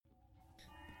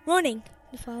Warning: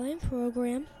 the following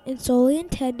program is solely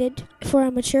intended for a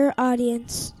mature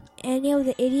audience. Any of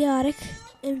the idiotic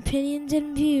opinions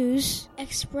and views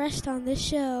expressed on this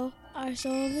show are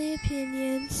solely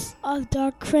opinions of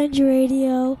Dark Fringe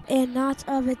Radio and not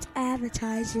of its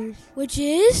advertisers, which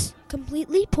is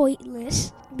completely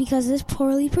pointless because this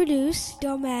poorly produced,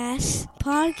 dumbass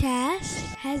podcast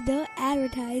has no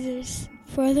advertisers.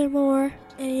 Furthermore,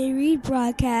 any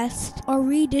rebroadcast or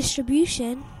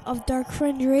redistribution of Dark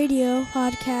Fringe Radio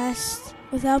podcast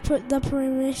without the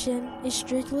permission is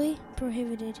strictly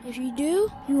prohibited. If you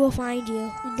do, we will find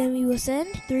you. And then we will send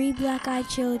 3 black-eyed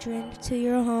children to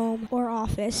your home or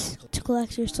office to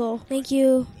collect your soul. Thank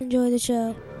you. Enjoy the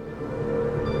show.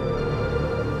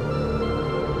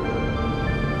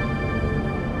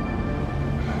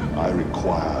 I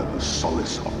require the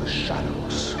solace of the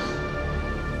shadows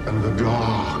and the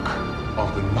dark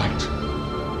of the night.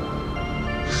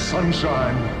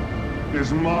 Sunshine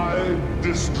is my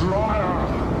destroyer.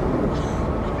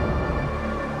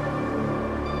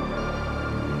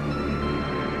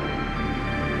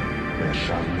 There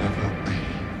shall never be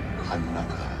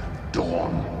another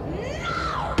dawn.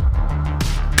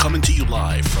 Coming to you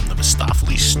live from the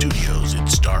Mistopheles Studios,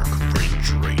 it's Dark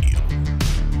Fringe Radio.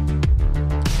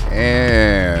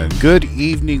 And good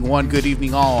evening, one, good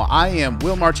evening, all. I am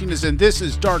Will Martinez, and this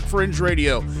is Dark Fringe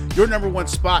Radio, your number one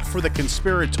spot for the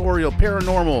conspiratorial,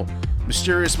 paranormal,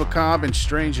 mysterious, macabre, and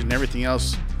strange, and everything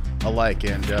else alike.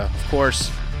 And, of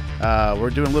course, we're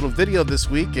doing a little video this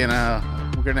week, and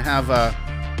we're going to have a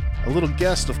little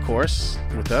guest, of course,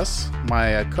 with us.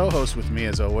 My co-host with me,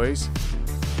 as always,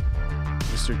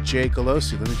 Mr. Jay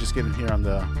Colosi. Let me just get in here on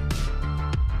the...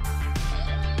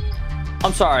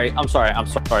 I'm sorry.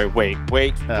 Wait.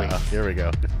 Here we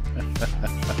go.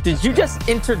 Did you just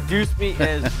introduce me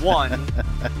as one,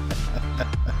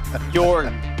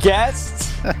 your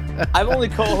guest? I've only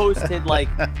co-hosted like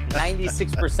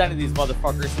 96% of these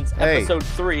motherfuckers since episode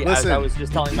 3, listen. as I was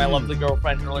just telling my lovely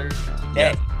girlfriend earlier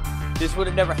today. This would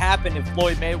have never happened if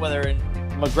Floyd Mayweather and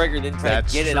McGregor didn't try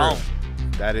to get it on.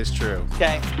 That is true.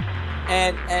 Okay.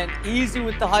 And easy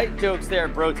with the height jokes there,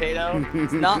 Bro Tato.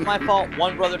 It's not my fault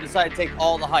one brother decided to take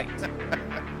all the height.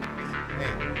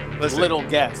 Hey, listen. Little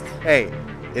guest. Hey,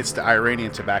 it's the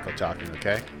Iranian tobacco talking,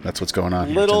 okay? That's what's going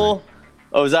on Little... here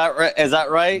Oh, is that right? Is that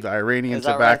right? The Iranian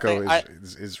tobacco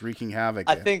is wreaking havoc.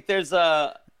 I think there's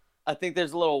a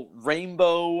little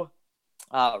rainbow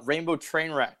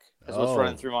train wreck. Is what's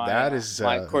running through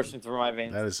my coursing through my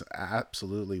veins. That is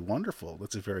absolutely wonderful.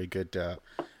 That's a very good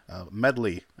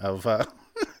medley of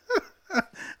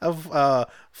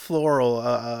floral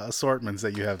assortments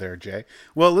that you have there, Jay.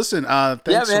 Well, listen,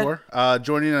 thanks for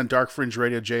joining on Dark Fringe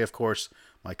Radio. Jay, of course,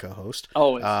 my co-host.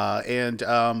 Always.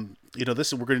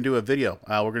 Listen, we're going to do a video.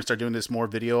 We're going to start doing this more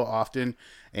video often,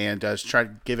 and just try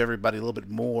to give everybody a little bit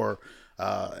more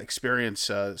experience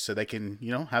so they can,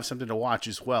 have something to watch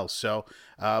as well. So,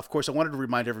 of course, I wanted to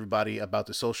remind everybody about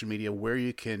the social media where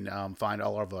you can find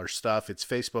all of our stuff. It's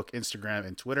Facebook, Instagram,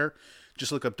 and Twitter.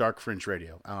 Just look up Dark Fringe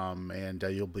Radio, and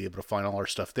you'll be able to find all our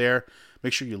stuff there.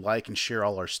 Make sure you like and share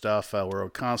all our stuff. We're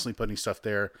constantly putting stuff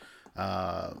there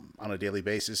on a daily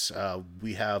basis.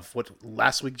 We have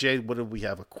last week, Jay? What did we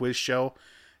have? A quiz show.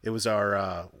 It was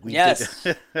our yes,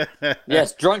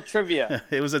 drunk trivia.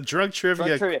 It was a drunk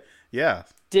trivia. Yeah.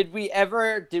 Did we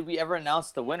ever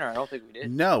announce the winner? I don't think we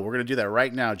did. No, we're going to do that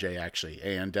right now, Jay, actually.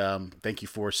 And thank you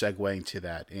for segueing to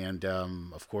that. And,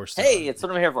 of course... Hey, it's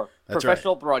what I'm here for.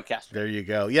 Professional broadcaster. There you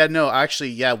go. Yeah, no,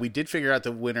 actually, we did figure out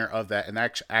the winner of that, and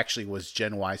that actually was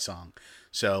Jen Wysong.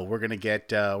 So we're going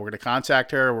to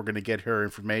contact her, we're going to get her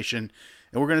information,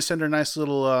 and we're going to send her a nice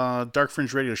little Dark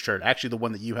Fringe Radio shirt. Actually, the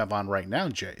one that you have on right now,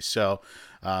 Jay. So...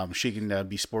 she can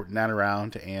be sporting that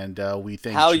around, and we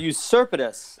think... How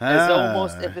usurpitous. It's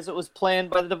almost if it was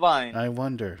planned by the divine. I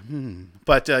wonder.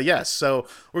 But, yes, so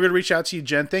we're going to reach out to you,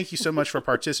 Jen. Thank you so much for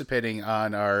participating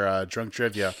on our Drunk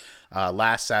Trivia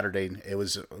last Saturday. It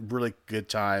was a really good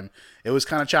time. It was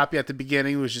kind of choppy at the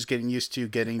beginning. It was just getting used to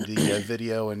getting the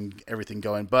video and everything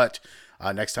going. But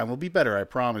next time will be better, I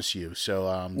promise you. So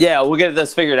we'll get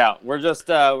this figured out. We're just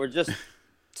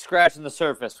scratching the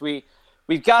surface.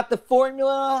 We've got the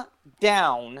formula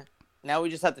down. Now we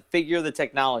just have to figure the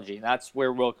technology. That's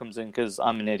where Will comes in because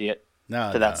I'm an idiot.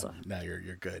 No,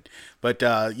 you're good. But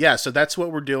so that's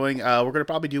what we're doing. We're gonna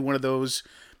probably do one of those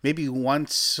maybe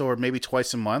once or maybe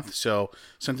twice a month. So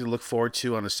something to look forward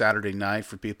to on a Saturday night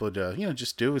for people to,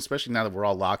 just do, especially now that we're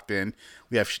all locked in.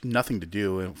 We have nothing to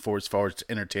do as far as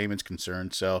entertainment's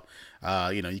concerned. So,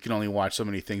 you can only watch so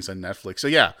many things on Netflix. So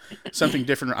yeah, something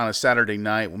different on a Saturday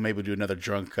night. We'll maybe do another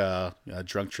drunk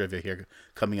trivia here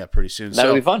coming up pretty soon.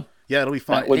 That'll be fun. Yeah, it'll be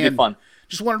fun. That would be And fun.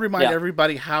 just want to remind Yeah.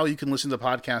 everybody how you can listen to the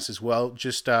podcast as well.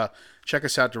 Just check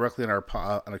us out directly on our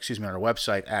on our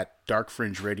website at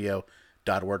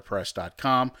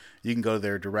darkfringeradio.wordpress.com. You can go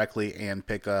there directly and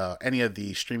pick any of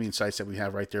the streaming sites that we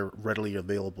have right there readily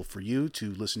available for you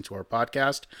to listen to our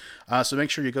podcast. So make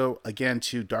sure you go again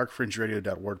to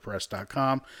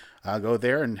darkfringeradio.wordpress.com. Go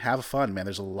there and have fun, man.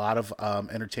 There's a lot of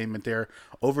entertainment there.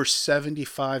 Over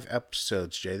 75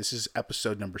 episodes, Jay. This is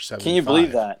episode number 75. Can you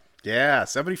believe that? Yeah,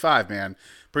 75, man.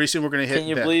 Pretty soon we're gonna hit. Can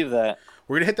you believe that?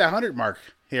 We're gonna hit that 100 mark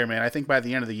here, man. I think by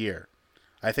the end of the year.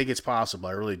 I think it's possible.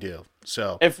 I really do.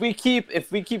 So If we keep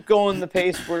going the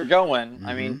pace we're going,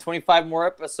 I mean, 25 more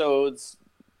episodes.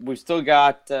 We've still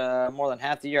got more than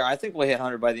half the year. I think we'll hit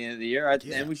 100 by the end of the year,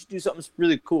 and we should do something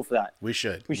really cool for that. we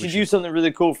should. We should do something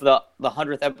really cool for the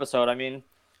 100th episode. I mean,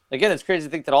 again, it's crazy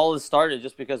to think that all this started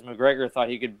just because McGregor thought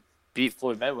he could beat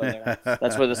Floyd Mayweather.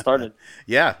 That's where this started.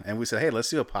 Yeah, and we said, hey, let's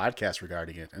do a podcast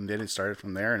regarding it, and then it started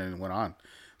from there, and then it went on.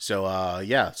 So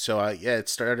it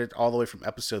started all the way from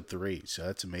episode 3. So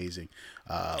that's amazing.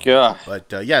 Yeah.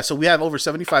 But so we have over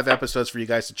 75 episodes for you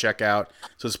guys to check out.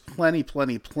 So there's plenty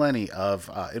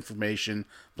of information,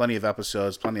 plenty of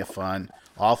episodes, plenty of fun,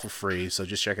 all for free. So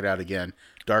just check it out again,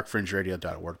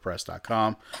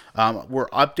 darkfringeradio.wordpress.com. We're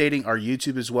updating our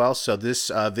YouTube as well. So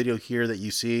this video here that you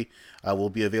see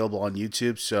will be available on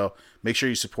YouTube. So make sure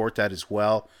you support that as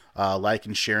well. Like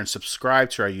and share and subscribe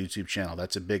to our YouTube channel.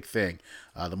 That's a big thing.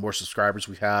 The more subscribers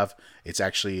we have, it's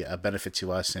actually a benefit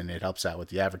to us, and it helps out with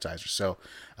the advertisers. So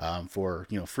for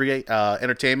free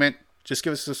entertainment, just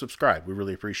give us a subscribe. We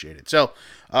really appreciate it. So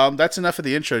that's enough of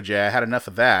the intro, Jay. I had enough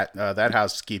of that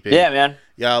housekeeping. Yeah, man.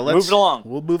 Yeah, let's move it along.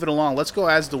 We'll move it along. Let's go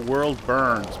as the world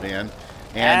burns, man.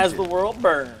 And As the world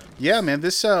burns. yeah, man,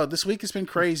 this week has been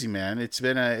crazy, man. It's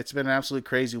been an absolutely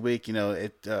crazy week.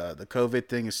 The COVID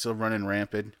thing is still running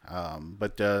rampant,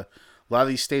 but a lot of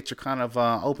these states are kind of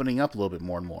opening up a little bit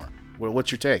more and more. What's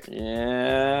your take?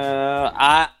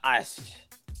 Yeah,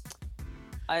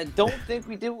 I don't think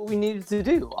we did what we needed to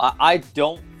do. I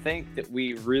don't think that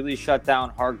we really shut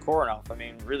down hardcore enough. I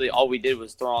mean, really, all we did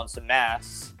was throw on some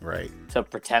masks, Right. to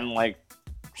pretend like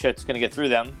shit's gonna get through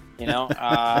them.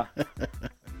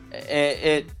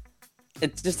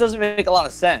 It just doesn't make a lot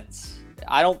of sense.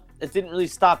 It didn't really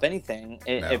stop anything.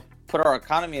 It put our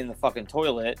economy in the fucking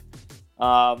toilet.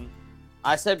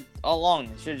 I said all along,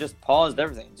 they should have just paused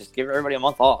everything. Just give everybody a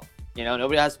month off.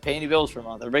 Nobody has to pay any bills for a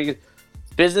month.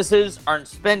 Businesses aren't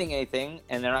spending anything,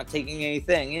 and they're not taking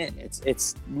anything in.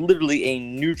 It's literally a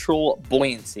neutral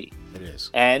buoyancy. It is.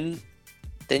 And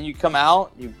then you come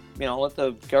out, you let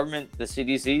the government, the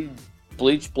CDC,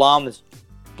 bleach bomb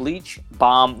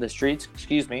the streets,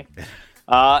 excuse me,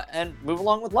 and move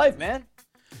along with life, man.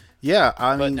 Yeah,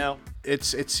 I mean, no.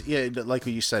 it's like what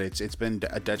you said. It's been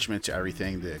a detriment to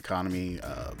everything, the economy,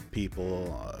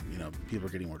 people. People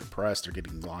are getting more depressed. They're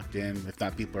getting locked in. If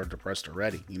not, people are depressed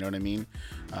already. You know what I mean?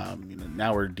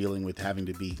 Now we're dealing with having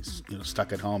to be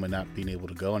stuck at home and not being able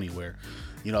to go anywhere.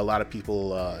 A lot of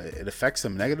people, it affects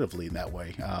them negatively in that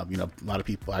way. A lot of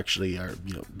people actually are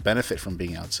benefit from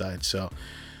being outside. So.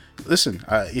 Listen,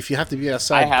 if you have to be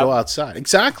outside, go outside.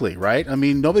 Exactly, right? I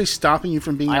mean, nobody's stopping you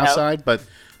from being outside, but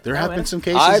there have been some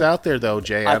cases out there, though,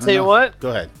 Jay. I'll tell you what. Go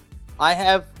ahead.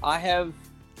 I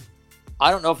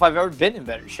don't know if I've ever been in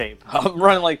better shape. I'm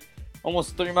running like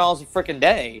almost 30 miles a freaking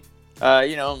day.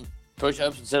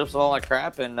 Push-ups and sit-ups and all that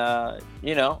crap, and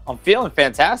I'm feeling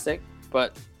fantastic.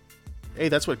 But hey,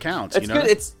 that's what counts. It's good.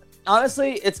 It's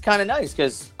honestly, it's kind of nice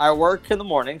because I work in the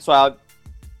morning, so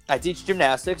I teach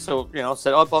gymnastics, so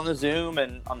set up on the Zoom,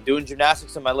 and I'm doing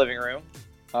gymnastics in my living room,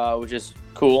 which is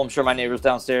cool. I'm sure my neighbors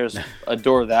downstairs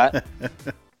adore that.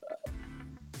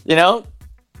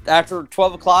 After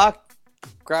 12 o'clock,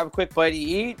 grab a quick bite to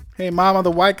eat. Hey, Mama,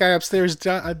 the white guy upstairs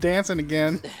dancing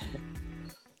again.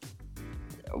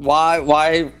 Why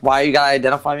you gotta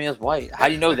identify me as white? How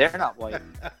do you know they're not white?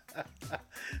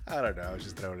 I don't know. I was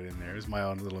just throwing it in there. It's my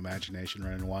own little imagination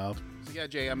running wild. So yeah,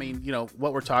 Jay, I mean,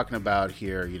 what we're talking about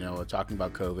here, talking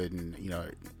about COVID and,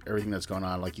 everything that's going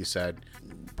on, like you said,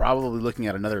 probably looking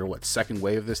at another, second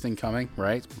wave of this thing coming,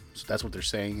 right? So that's what they're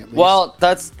saying, at least. Well,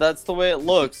 that's the way it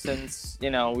looks, since,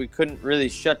 we couldn't really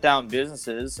shut down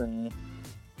businesses. And,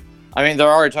 I mean, they're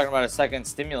already talking about a second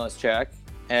stimulus check.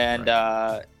 And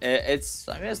right. It's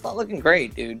not looking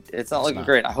great, dude. It's not looking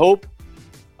great. I hope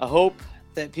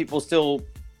that people still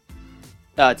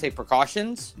take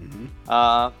precautions. Mm-hmm.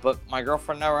 But my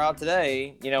girlfriend and I were out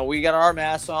today. We got our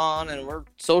masks on and we're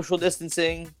social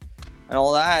distancing and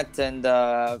all that. And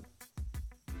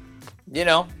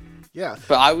yeah.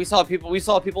 But we saw people in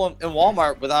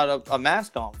Walmart without a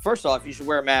mask on. First off, you should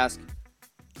wear a mask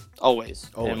Always.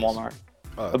 Always. In Walmart.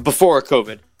 Oh. Before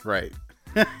COVID. Right.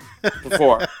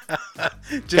 Before.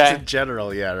 Just Okay. in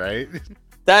general, yeah, right?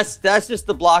 That's just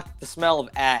to block the smell of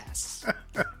ass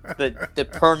that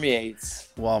permeates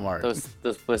Walmart.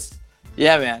 those places.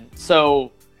 Yeah, man.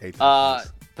 So, Hate that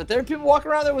place. but there are people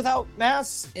walking around there without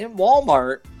masks in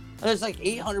Walmart. And there's like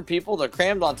 800 people that are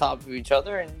crammed on top of each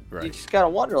other, and you Right. just gotta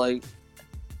wonder, like,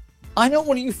 I know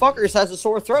one of you fuckers has a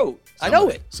sore throat. I know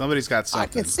it. Somebody's got something.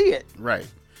 I can see it. Right.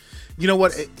 You know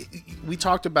what? We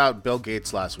talked about Bill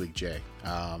Gates last week, Jay.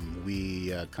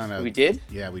 We kind of... We did?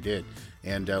 Yeah, we did.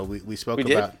 And we spoke We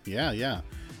did? about... Yeah.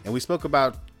 And we spoke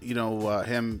about,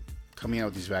 him coming out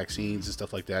with these vaccines and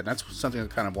stuff like that. And that's something I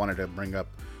kind of wanted to bring up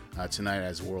tonight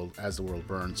as the world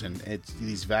burns. And it's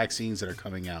these vaccines that are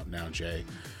coming out now, Jay.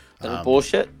 That is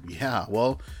bullshit. Yeah,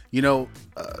 well,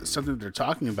 something they're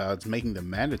talking about is making them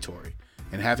mandatory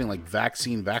and having like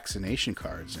vaccination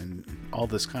cards and all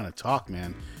this kind of talk,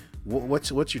 man. What's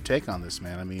your take on this,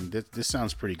 man? I mean, this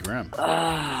sounds pretty grim.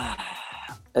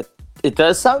 It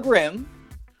does sound grim.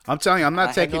 I'm telling you, I'm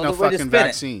not taking no no other way to fucking spin it.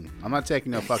 vaccine. I'm not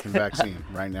taking no fucking vaccine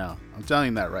right now. I'm telling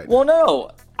you that right now. Well, no,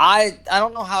 I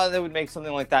don't know how they would make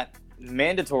something like that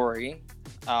mandatory.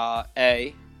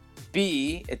 A,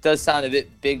 B, it does sound a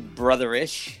bit Big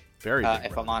Brother-ish. Very big,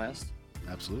 if brother. I'm honest.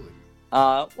 Absolutely.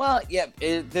 Well, yeah,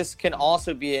 this can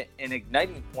also be an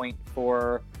igniting point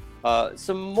for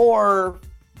some more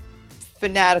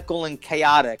fanatical and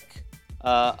chaotic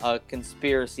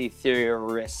conspiracy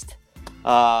theorist.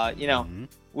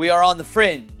 We are on the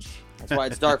fringe. That's why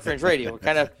it's Dark Fringe Radio.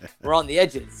 We're on the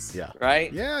edges. Yeah.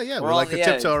 Right? Yeah. We're We on like to the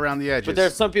tiptoe edge. around the edges. But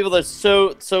there's some people that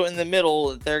are so in the middle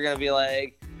that they're gonna be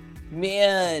like,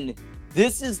 man,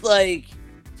 this is like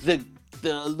the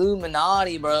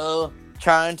Illuminati, bro,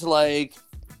 trying to like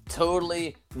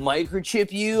totally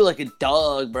microchip you like a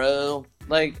dog, bro.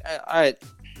 Like,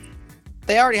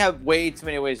 they already have way too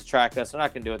many ways to track us. They're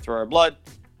not gonna do it through our blood,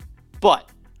 but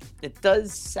it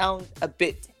does sound a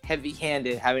bit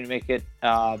heavy-handed having to make it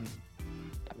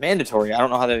mandatory. I don't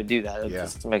know how they would do that. It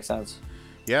just doesn't make sense.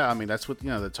 Yeah, I mean that's what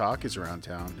the talk is around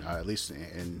town, at least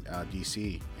in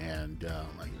DC, and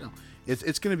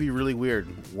it's going to be really weird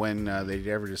when they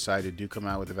ever decide to do come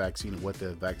out with a vaccine and what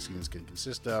the vaccines can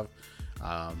consist of.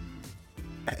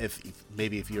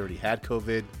 If you already had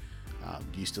COVID,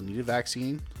 do you still need a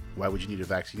vaccine? Why would you need a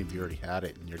vaccine if you already had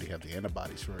it and you already have the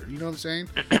antibodies for it? You know what I'm saying?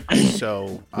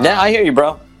 So Yeah, I hear you,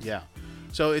 bro. yeah.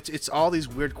 So it's all these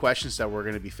weird questions that we're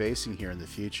going to be facing here in the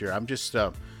future. I'm just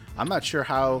I'm not sure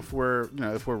how if we're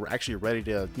actually ready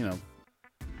to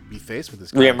be faced with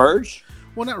this kind of- Reemerge?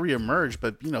 well, not reemerge,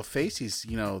 but face these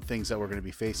things that we're going to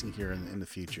be facing here in the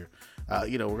future. We're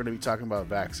going to be talking about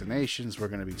vaccinations. We're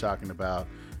going to be talking about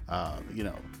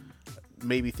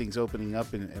maybe things opening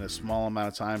up in a small amount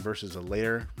of time versus a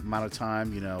later amount of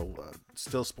time.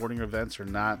 Still sporting events are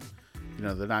not.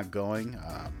 They're not going.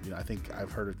 I think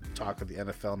I've heard talk of the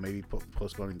NFL maybe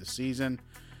postponing the season,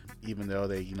 even though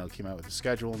they came out with the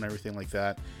schedule and everything like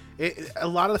that. A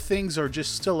lot of things are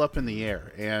just still up in the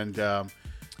air, and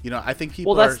I think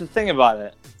people. Well, that's the thing about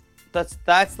it.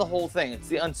 That's the whole thing. It's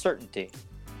the uncertainty.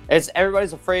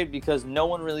 Everybody's afraid because no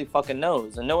one really fucking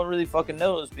knows, and no one really fucking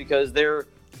knows because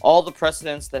all the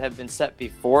precedents that have been set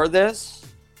before this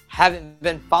haven't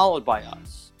been followed by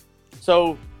us.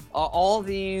 So all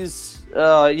these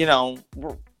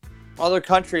other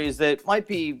countries that might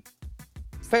be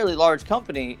fairly large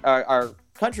are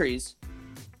countries,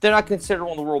 they're not considered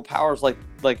one of the world powers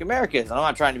like America is. And I'm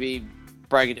not trying to be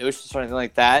braggadocious or anything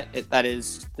like that. That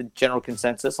is the general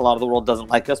consensus. A lot of the world doesn't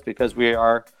like us because we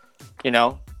are,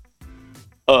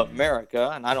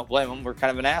 America, and I don't blame them. We're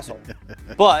kind of an asshole.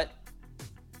 But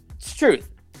it's truth.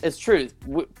 It's truth.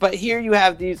 But here you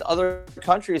have these other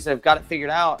countries that have got it figured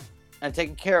out and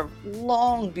taken care of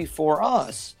long before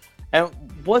us. And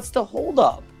what's the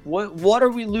holdup? What are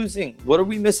we losing? What are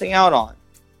we missing out on?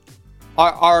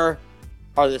 Are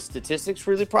the statistics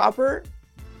really proper?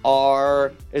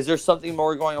 Or is there something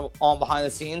more going on behind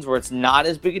the scenes where it's not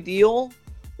as big a deal?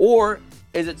 Or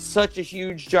is it such a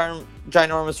huge,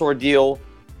 ginormous ordeal?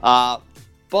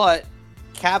 But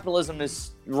capitalism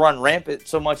is run rampant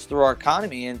so much through our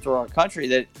economy and through our country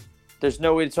that there's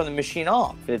no way to turn the machine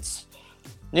off. It's,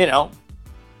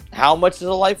 how much is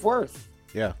a life worth?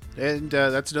 Yeah, and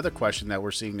that's another question that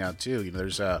we're seeing now too.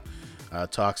 There's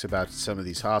talks about some of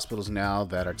these hospitals now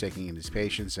that are taking in these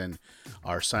patients and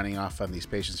are signing off on these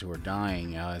patients who are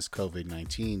dying as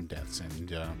COVID-19 deaths, and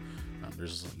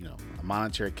there's a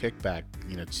monetary kickback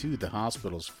to the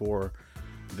hospitals for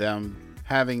them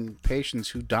having patients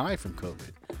who die from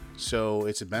COVID. So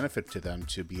it's a benefit to them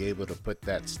to be able to put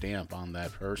that stamp on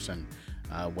that person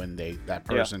when that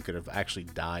person could have actually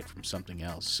died from something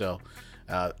else. So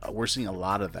we're seeing a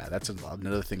lot of that. That's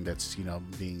another thing that's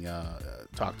being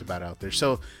talked about out there.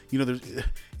 So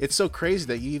it's so crazy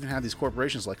that you even have these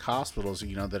corporations like hospitals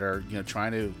that are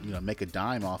trying to make a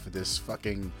dime off of this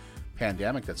fucking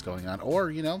pandemic that's going on.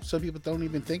 Or some people don't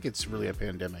even think it's really a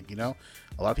pandemic. A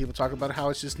lot of people talk about how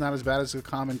it's just not as bad as a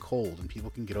common cold, and people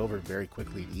can get over it very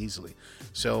quickly and easily.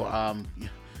 So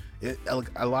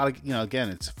a lot of again,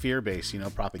 it's fear-based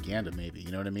propaganda, maybe.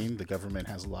 You know what I mean? The government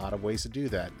has a lot of ways to do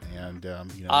that, and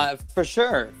for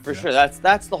sure.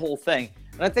 That's the whole thing.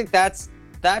 And I think that's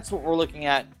what we're looking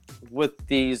at with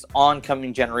these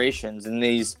oncoming generations and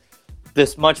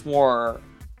this much more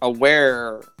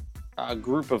aware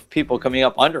group of people coming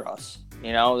up under us.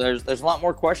 There's a lot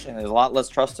more questioning. There's a lot less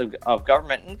trust of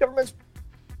government, and governments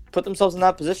put themselves in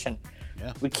that position.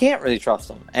 Yeah. We can't really trust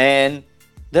them, and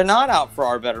they're not out for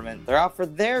our betterment. They're out for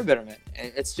their betterment.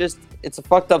 It's a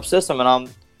fucked up system, and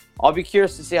I'll be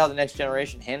curious to see how the next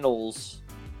generation handles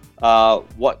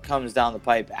what comes down the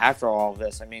pipe after all of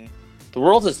this. I mean, the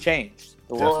world has changed.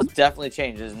 The world has definitely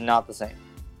changed. It's not the same.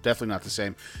 Definitely not the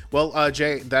same. Well,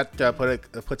 Jay, that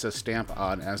puts a stamp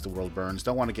on As the World Burns.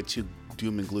 Don't want to get too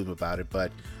doom and gloom about it,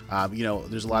 but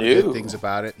there's a lot of good things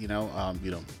about it.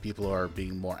 People are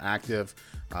being more active.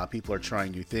 People are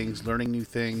trying new things, learning new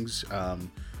things.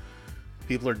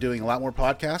 People are doing a lot more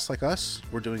podcasts like us.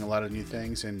 We're doing a lot of new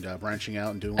things and branching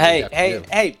out and doing what we have to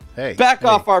do. Hey, back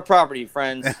off our property,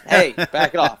 friends. Hey,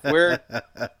 back it off.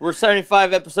 We're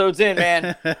 75 episodes in,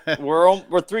 man. We're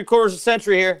 3/4 of a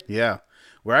century here. Yeah.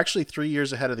 We're actually 3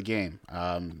 years ahead of the game,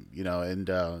 and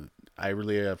I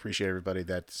really appreciate everybody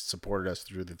that supported us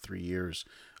through the 3 years.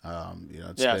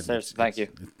 Thank you.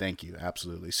 Thank you,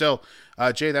 absolutely. So,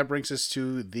 Jay, that brings us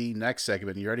to the next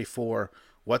segment. You ready for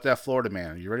What That Florida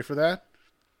Man? Are you ready for that?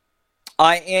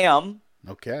 I am.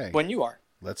 Okay. When you are.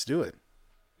 Let's do it.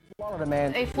 Florida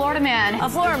man. A Florida man. A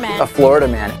Florida man. A Florida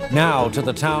man. Now to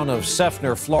the town of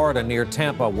Seffner, Florida, near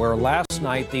Tampa, where last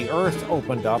night the earth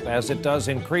opened up, as it does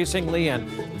increasingly, and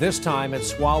this time it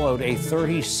swallowed a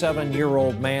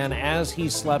 37-year-old man as he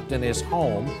slept in his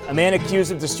home. A man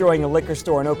accused of destroying a liquor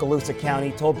store in Okaloosa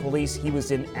County told police he was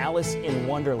in Alice in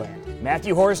Wonderland.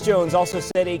 Matthew Horace Jones also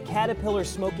said a caterpillar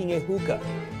smoking a hookah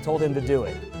told him to do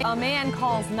it. A man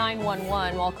calls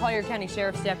 911 while Collier County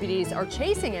Sheriff's deputies are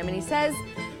chasing him, and he says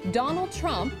Donald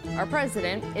Trump, our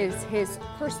president, is his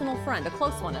personal friend, a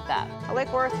close one at that. A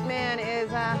Lake Worth man is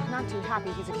not too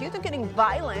happy. He's accused of getting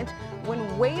violent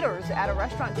when waiters at a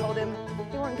restaurant told him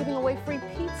they weren't giving away free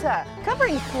pizza.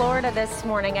 Covering Florida this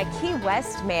morning, a Key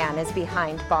West man is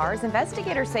behind bars.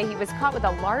 Investigators say he was caught with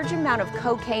a large amount of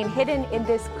cocaine hidden in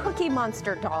this Cookie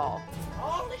Monster doll.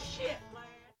 Holy shit,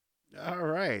 man. All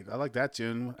right. I like that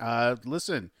tune.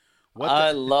 Listen.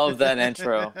 I love that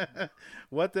intro.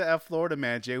 What the F Florida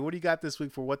man, Jay? What do you got this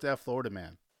week for What the F Florida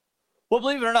man? Well,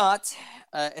 believe it or not,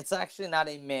 it's actually not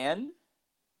a man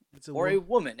a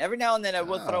woman. Every now and then I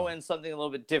will throw in something a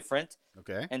little bit different.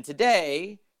 Okay. And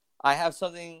today I have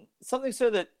something so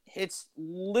that hits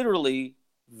literally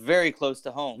very close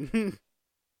to home.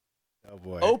 Oh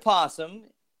boy.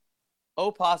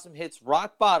 Opossum hits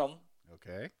rock bottom.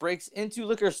 Okay. Breaks into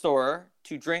liquor store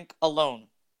to drink alone.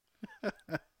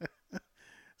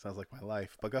 Sounds like my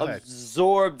life, but go ahead.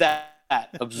 Absorb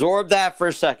that for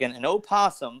a second. An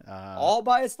opossum, all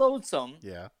by its lonesome,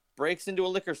 breaks into a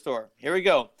liquor store. Here we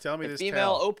go. Tell me this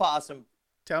female tale. Opossum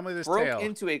broke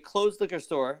into a closed liquor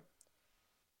store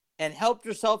and helped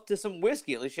herself to some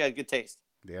whiskey. At least she had good taste.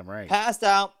 Damn right. Passed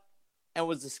out and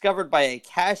was discovered by a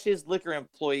Cash's liquor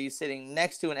employee sitting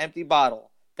next to an empty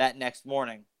bottle that next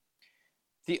morning.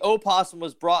 The opossum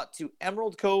was brought to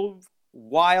Emerald Cove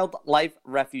Wildlife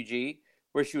Refuge,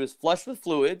 where she was flushed with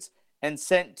fluids and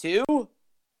sent to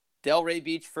Delray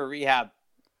Beach for rehab.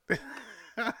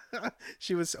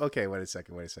 She was okay. Wait a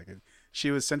second. She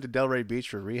was sent to Delray Beach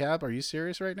for rehab. Are you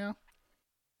serious right now?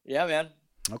 Yeah, man.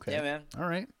 Okay. Yeah, man. All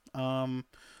right.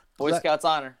 Boy Scouts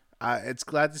honor. It's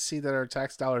glad to see that our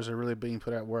tax dollars are really being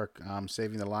put at work,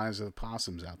 saving the lives of the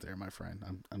possums out there, my friend.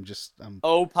 I'm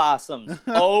opossums.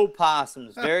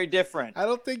 Opossums. Very different. I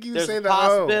don't think you There's say a that.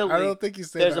 Possibility. I don't think you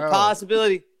say There's that. a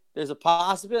possibility. There's a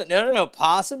possibility. No.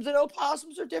 Possums and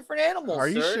opossums are different animals. Are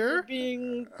you sure?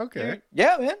 Okay.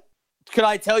 Yeah, man. Could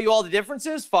I tell you all the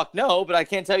differences? Fuck no, but I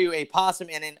can't tell you a possum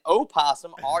and an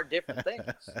opossum are different things.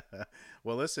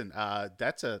 Well, listen,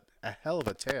 that's a hell of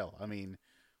a tale. I mean,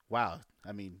 wow.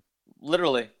 I mean,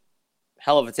 literally,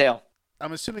 hell of a tale.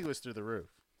 I'm assuming it was through the roof.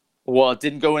 Well, it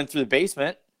didn't go in through the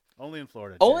basement. Only in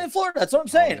Florida. Only in Florida. That's what I'm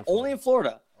saying. Only in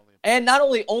Florida. And not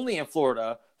only in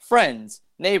Florida, friends,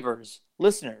 neighbors,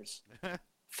 listeners,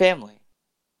 family.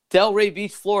 Delray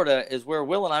Beach, Florida is where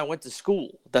Will and I went to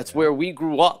school. That's where we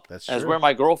grew up. That's That's true. where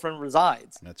my girlfriend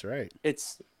resides. That's right.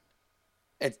 It's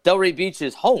Delray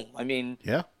Beach's home. I mean,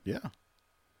 Yeah.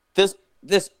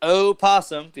 this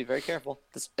opossum, be very careful.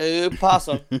 This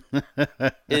opossum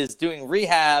is doing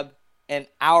rehab in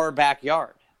our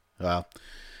backyard. Well,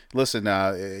 listen,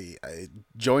 it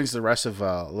joins the rest of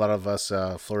a lot of us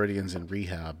Floridians in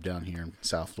rehab down here in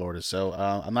South Florida. So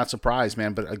I'm not surprised,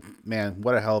 man. But man,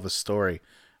 what a hell of a story!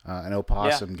 An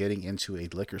opossum getting into a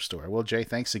liquor store. Well, Jay,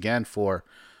 thanks again for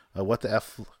what the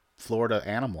F Florida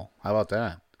animal. How about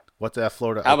that? What the F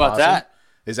Florida? How about opossum? that?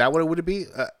 Is that what it would be?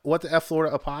 What the F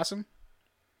Florida opossum?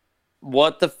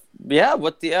 What the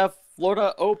F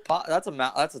Florida that's a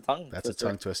tongue. That's twister. a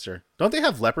tongue twister. Don't they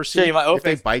have leprosy Show you my if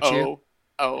they bite you?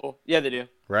 Yeah, they do.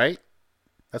 Right?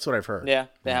 That's what I've heard. Yeah,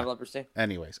 they have leprosy.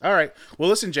 Anyways, all right. Well,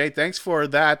 listen, Jay, thanks for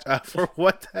that. For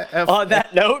what the F. On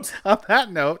that note. On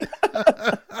that note.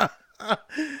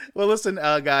 Well, listen,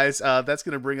 guys, that's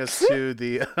going to bring us to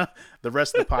the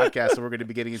rest of the podcast that we're going to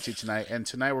be getting into tonight. And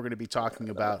tonight we're going to be talking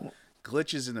about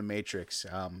glitches in the Matrix.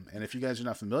 And if you guys are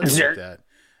not familiar with that,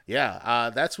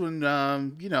 that's when,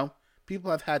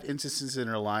 people have had instances in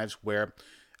their lives where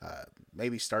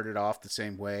maybe started off the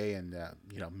same way and,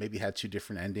 maybe had two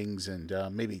different endings and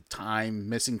maybe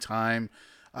missing time,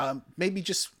 maybe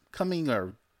just coming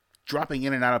or dropping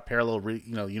in and out of parallel,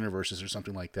 universes or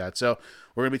something like that. So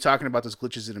we're going to be talking about those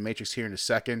glitches in the Matrix here in a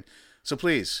second. So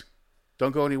please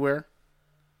don't go anywhere,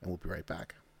 and we'll be right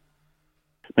back.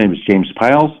 My name is James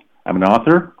Piles. I'm an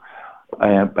author.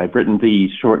 I've written the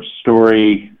short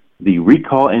story, The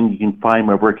Recall, and you can find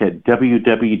my work at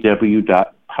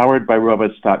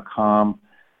www.poweredbyrobots.com,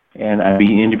 and I'm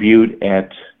being interviewed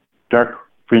at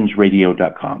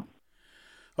darkfringeradio.com.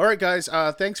 All right, guys,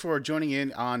 thanks for joining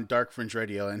in on Dark Fringe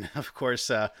Radio. And, of course,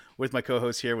 with my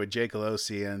co-host here with Jay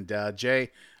Colosi. And,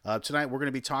 Jay, tonight we're going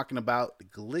to be talking about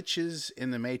glitches in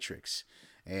the Matrix.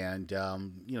 And,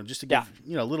 just to give,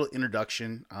 a little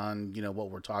introduction on,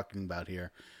 what we're talking about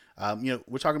here.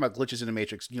 We're talking about glitches in the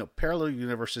Matrix. Parallel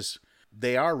universes,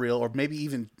 they are real, or maybe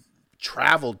even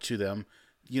traveled to them.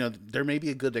 There may be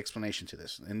a good explanation to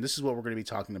this. And this is what we're going to be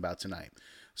talking about tonight.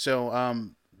 So,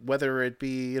 whether it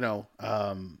be,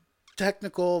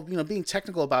 technical, being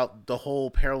technical about the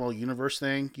whole parallel universe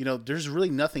thing, there's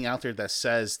really nothing out there that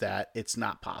says that it's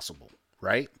not possible,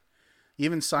 right?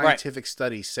 Even scientific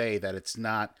studies say that it's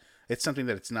something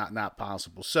that it's not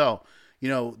possible. So,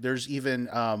 there's even,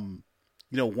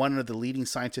 one of the leading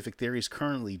scientific theories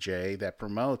currently, Jay, that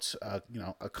promotes, a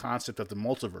concept of the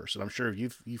multiverse. And I'm sure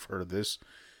you've heard of this,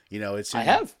 I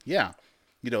have. Yeah.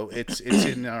 It's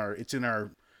in our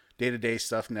day-to-day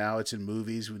stuff now. It's in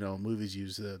movies. We know movies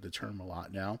use the term a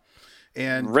lot now.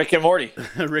 And Rick and Morty.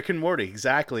 Rick and Morty,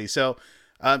 exactly. So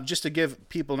just to give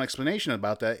people an explanation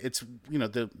about that, it's,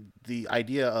 the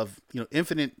idea of,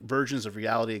 infinite versions of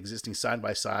reality existing side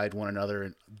by side one another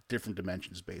in different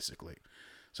dimensions, basically.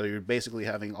 So you're basically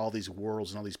having all these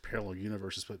worlds and all these parallel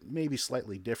universes, but maybe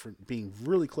slightly different, being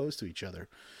really close to each other.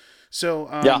 So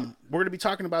we're going to be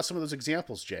talking about some of those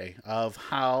examples, Jay, of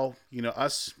how,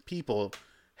 us people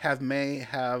may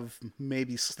have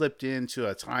slipped into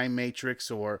a time matrix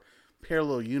or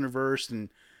parallel universe and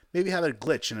maybe have a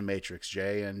glitch in a matrix,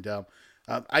 Jay. And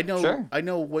I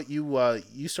know what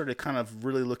you started kind of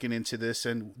really looking into this.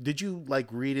 And did you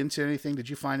read into anything? Did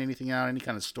you find anything out? Any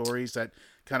kind of stories that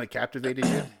kind of captivated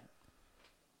you?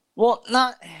 Well,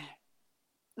 not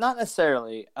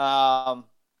necessarily.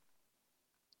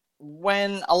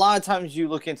 When a lot of times you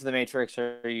look into the Matrix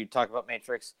or you talk about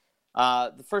Matrix,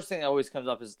 the first thing that always comes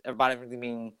up is about everything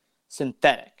being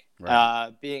synthetic,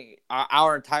 being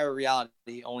our entire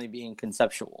reality only being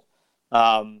conceptual.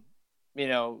 Kind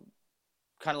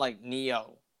of like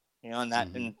Neo, and that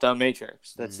in the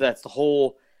Matrix. That's the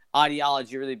whole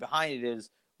ideology really behind it is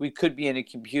we could be in a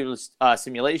computer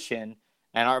simulation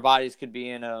and our bodies could be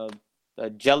in a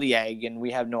jelly egg and we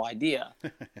have no idea.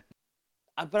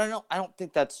 But I don't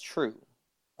think that's true.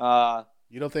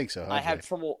 You don't think so?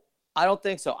 I don't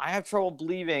think so. I have trouble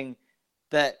believing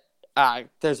that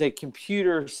there's a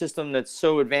computer system that's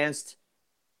so advanced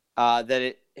that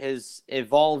it has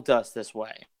evolved us this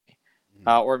way,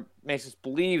 or makes us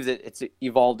believe that it's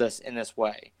evolved us in this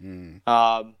way.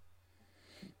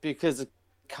 Because the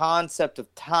concept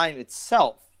of time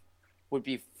itself would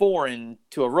be foreign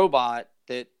to a robot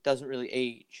that doesn't really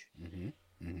age.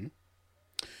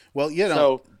 Well,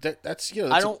 that's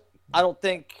I don't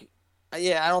think.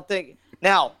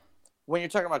 Now, when you're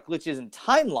talking about glitches in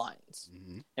timelines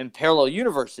and parallel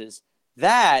universes,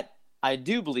 that I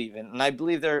do believe in, and I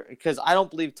believe because I don't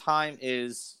believe time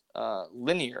is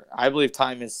linear. I believe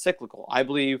time is cyclical. I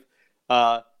believe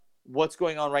what's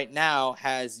going on right now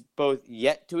has both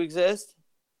yet to exist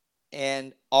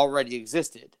and already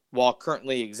existed while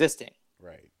currently existing.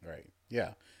 Right.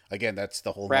 Yeah. Again, that's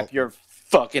the whole. Wrap your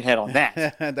fucking head on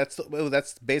that.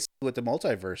 that's basically what the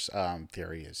multiverse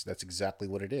theory is. That's exactly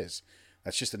what it is.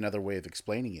 That's just another way of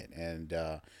explaining it. And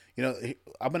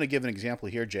I'm going to give an example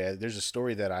here, Jay. There's a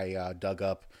story that I dug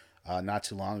up not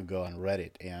too long ago on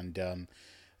Reddit, and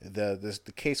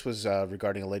the case was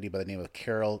regarding a lady by the name of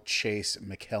Carol Chase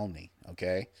McKelney.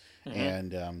 Okay. Mm-hmm.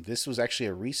 And this was actually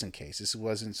a recent case. This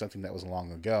wasn't something that was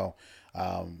long ago.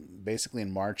 Basically,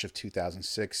 in March of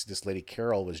 2006, this lady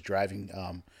Carol was driving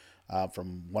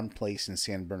from one place in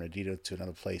San Bernardino to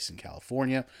another place in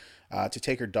California to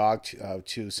take her dog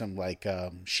to some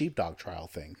sheepdog trial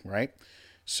thing, right?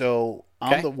 So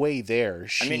on the way there,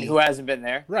 who hasn't been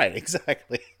there? Right,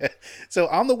 exactly. So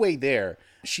on the way there,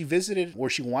 she visited, or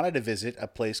she wanted to visit, a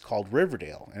place called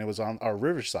Riverdale, and it was on our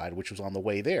Riverside, which was on the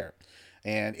way there.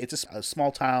 And it's a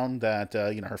small town that,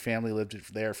 her family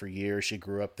lived there for years. She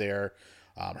grew up there.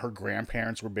 Her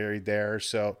grandparents were buried there.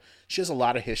 So she has a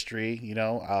lot of history,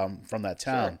 from that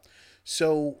town.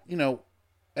 Sure. So,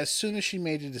 as soon as she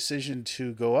made a decision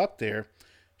to go up there,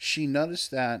 she noticed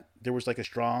that there was a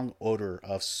strong odor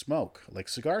of smoke, like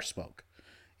cigar smoke.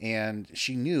 And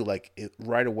she knew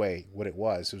right away what it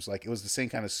was. It was the same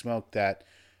kind of smoke that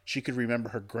she could remember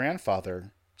her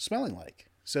grandfather smelling like.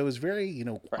 So it was very,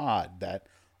 odd that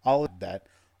all of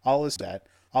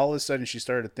a sudden she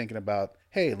started thinking about,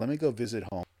 hey, let me go visit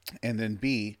home. And then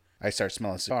B, I start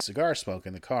smelling cigar smoke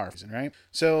in the car, right?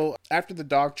 So after the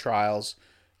dog trials,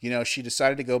 she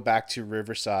decided to go back to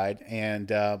Riverside, and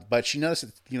but she noticed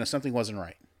that, something wasn't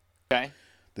right. Okay.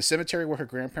 The cemetery where her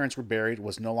grandparents were buried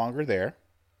was no longer there.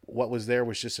 What was there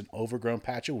was just an overgrown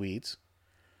patch of weeds.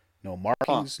 No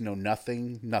markings, no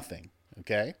nothing.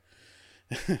 Okay?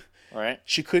 All right.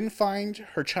 She couldn't find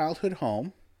her childhood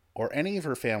home or any of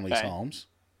her family's homes.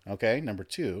 Okay, number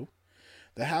 2.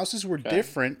 The houses were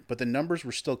different, but the numbers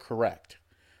were still correct.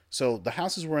 So the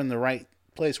houses were in the right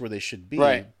place where they should be,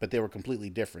 but they were completely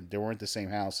different. They weren't the same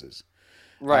houses.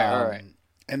 Right.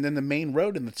 And then the main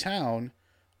road in the town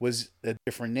was a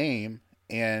different name,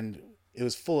 and it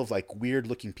was full of weird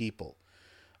looking people.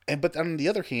 But on the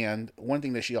other hand, one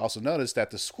thing that she also noticed,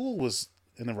 that the school was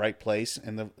in the right place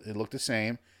and it looked the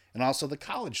same. And also the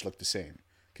college looked the same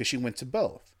because she went to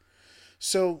both.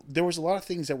 So there was a lot of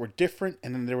things that were different,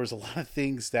 and then there was a lot of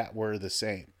things that were the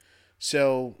same.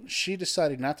 So she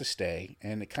decided not to stay,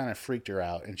 and it kind of freaked her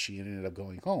out, and she ended up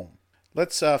going home.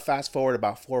 Let's fast forward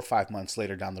about 4 or 5 months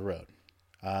later down the road.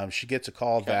 She gets a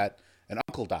call that an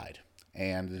uncle died,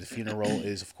 and the funeral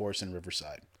is, of course, in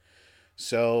Riverside.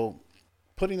 So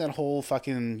putting that whole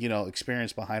fucking,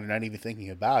 experience behind her, not even thinking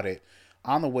about it,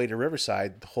 on the way to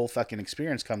Riverside, the whole fucking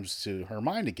experience comes to her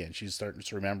mind again. She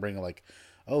starts remembering,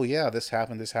 oh yeah, this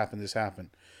happened.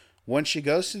 When she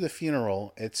goes to the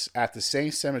funeral, it's at the same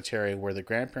cemetery where the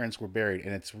grandparents were buried,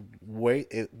 and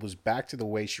it was back to the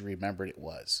way she remembered it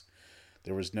was.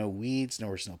 There was no weeds, there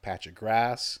was no patch of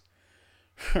grass.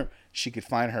 She could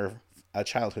find her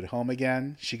childhood home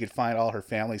again. She could find all her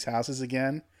family's houses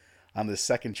again on the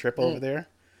second trip over there.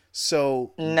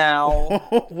 So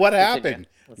now, what happened?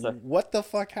 What the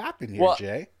fuck happened here,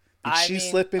 Jay? Did she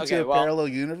slip into a parallel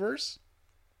universe?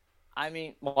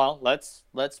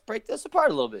 Let's break this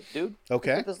apart a little bit, dude.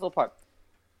 Okay. Let's break this a little apart.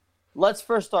 Let's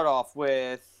first start off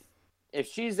with, if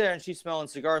she's there and she's smelling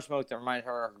cigar smoke that reminded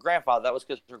her of her grandfather, that was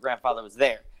because her grandfather was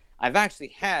there. I've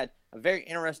actually had a very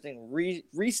interesting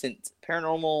recent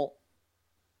paranormal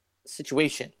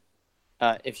situation,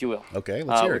 if you will. Okay,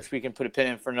 let's hear it. Which we can put a pin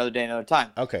in for another day, another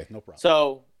time. Okay, no problem.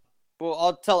 So,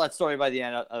 I'll tell that story by the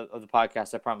end of the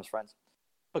podcast, I promise, friends.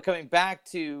 But coming back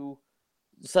to,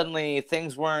 suddenly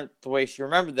things weren't the way she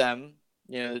remembered them.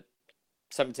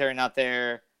 Cemetery not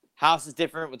there, house is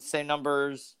different with the same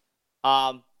numbers.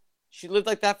 She lived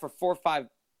like that for 4 or 5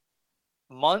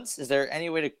 months. Is there any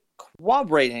way to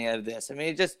corroborate any of this?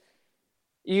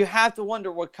 You have to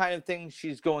wonder what kind of things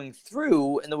she's going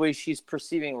through and the way she's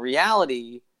perceiving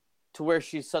reality to where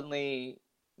she's suddenly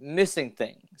missing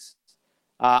things.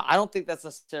 I don't think that's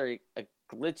necessarily a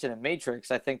glitch in a matrix.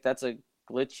 I think that's a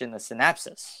glitch in the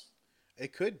synapses.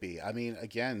 It could be.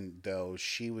 Again, though,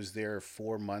 she was there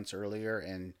 4 months earlier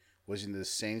and was in the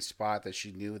same spot that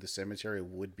she knew the cemetery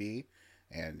would be,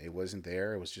 and it wasn't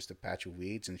there. It was just a patch of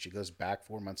weeds, and she goes back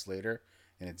 4 months later,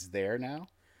 and it's there now.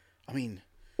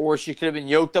 Or she could have been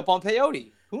yoked up on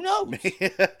peyote. Who knows?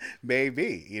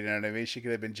 Maybe. You know what I mean? She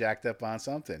could have been jacked up on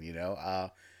something,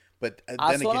 But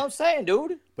that's what I'm saying,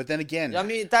 dude. But then again,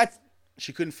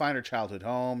 she couldn't find her childhood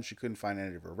home. She couldn't find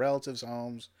any of her relatives'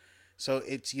 homes. So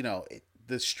it's,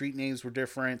 the street names were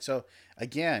different. So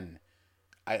again,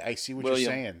 I see what William.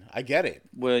 you're saying. I get it.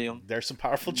 William. There's some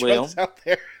powerful William. drugs out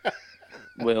there.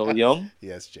 William.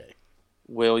 Yes, Jay.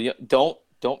 William. Don't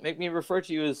make me refer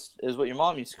to you as what your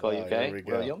mom used to call you, okay? Here we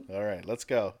go. William. All right, let's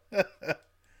go.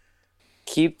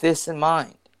 Keep this in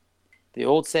mind. The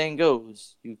old saying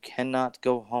goes, you cannot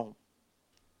go home.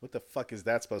 What the fuck is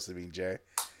that supposed to mean, Jay?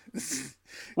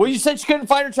 Well, you said you couldn't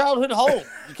find your childhood home.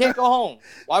 You can't go home.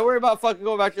 Why worry about fucking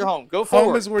going back to your home? Go forward.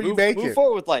 Home is where you make move it.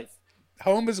 forward with life.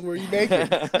 Home is where you make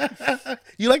it.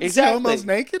 You like to see homos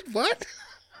naked? What?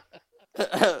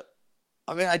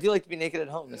 I mean, I do like to be naked at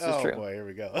home. This is true. Oh boy, here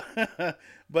we go.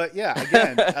 But yeah,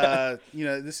 again,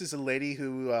 this is a lady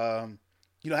who,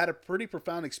 had a pretty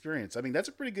profound experience. I mean, that's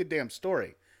a pretty good damn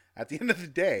story. At the end of the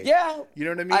day, Yeah. you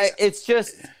know what I mean. It's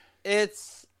just,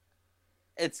 it's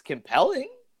compelling.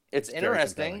 It's very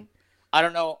interesting. compelling. I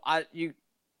don't know.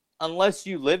 Unless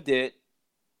you lived it,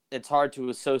 it's hard to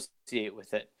associate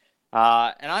with it.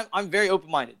 And I'm very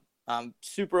open-minded. I'm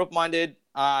super open-minded.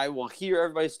 I will hear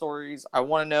everybody's stories. I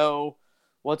want to know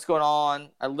what's going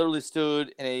on. I literally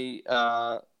stood in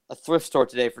a thrift store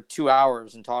today for 2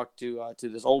 hours and talked to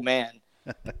this old man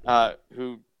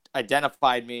who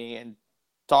identified me and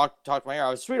talked to my ear. I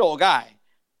was a sweet old guy.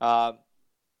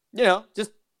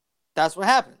 Just that's what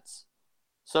happens.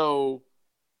 So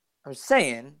I'm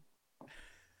saying,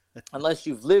 unless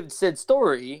you've lived said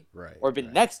story, Right, or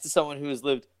been next to someone who has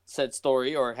lived said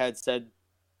story or had said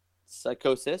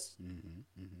psychosis,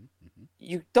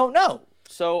 you don't know.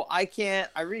 So I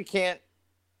really can't.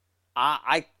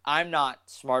 I'm not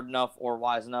smart enough or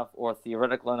wise enough or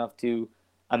theoretical enough to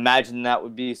imagine that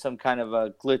would be some kind of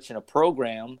a glitch in a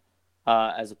program,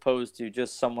 as opposed to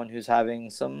just someone who's having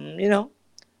some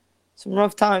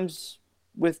rough times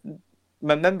with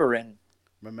remembering.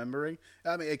 Remembering?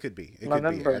 I mean, it could be. It could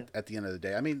be at the end of the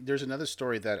day. I mean, there's another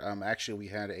story that actually we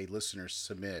had a listener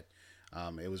submit.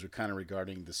 It was kind of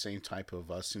regarding the same type of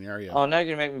scenario. Oh, now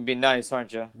you're gonna make me be nice,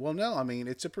 aren't you? Well, no. I mean,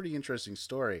 it's a pretty interesting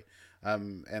story,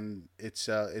 and it's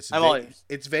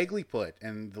vaguely put,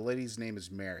 and the lady's name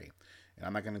is Mary. And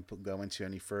I'm not going to go into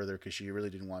any further because she really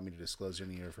didn't want me to disclose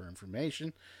any of her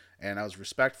information, and I was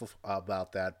respectful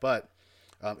about that. But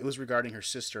it was regarding her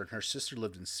sister, and her sister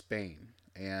lived in Spain.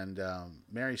 And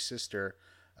Mary's sister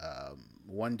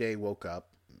one day woke up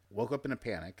in a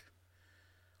panic,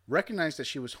 recognized that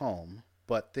she was home,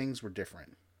 but things were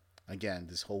different. Again,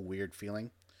 this whole weird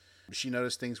feeling. She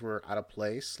noticed things were out of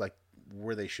place, like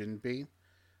where they shouldn't be,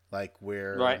 like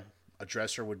where a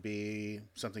dresser would be,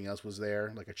 something else was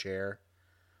there, like a chair.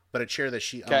 But a chair that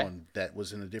she owned that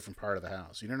was in a different part of the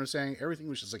house. You know what I'm saying? Everything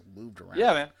was just like moved around.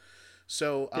 Yeah, man.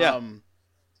 So,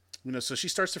 so she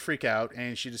starts to freak out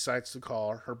and she decides to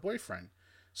call her boyfriend.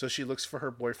 So she looks for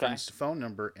her boyfriend's phone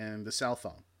number in the cell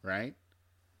phone, right?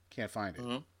 Can't find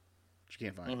it. She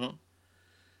can't find it.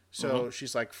 So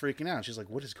she's like freaking out. She's like,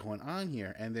 what is going on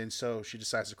here? And then so she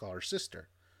decides to call her sister.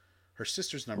 Her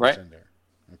sister's number's in there.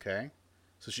 Okay?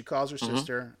 So she calls her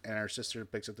sister and her sister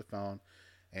picks up the phone.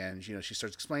 And, she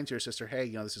starts explaining to her sister, hey,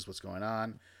 this is what's going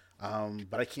on.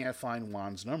 But I can't find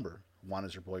Juan's number. Juan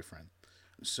is her boyfriend.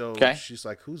 So she's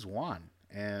like, who's Juan?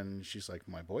 And she's like,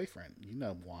 my boyfriend. You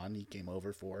know Juan. He came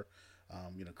over for,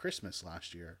 Christmas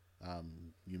last year.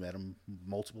 You met him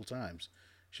multiple times.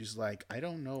 She's like, I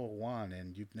don't know a Juan,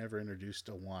 and you've never introduced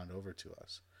a Juan over to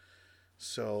us.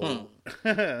 So,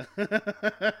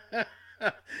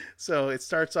 so it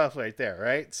starts off right there,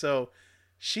 right? So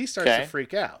she starts to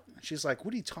freak out. She's like,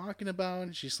 what are you talking about?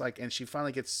 And she's like, and she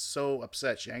finally gets so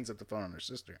upset, she hangs up the phone on her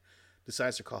sister,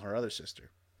 decides to call her other sister.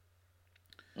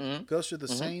 Goes through the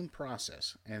same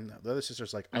process. And the other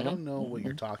sister's like, I don't know what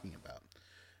you're talking about.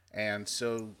 And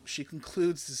so she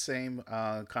concludes the same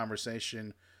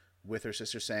conversation with her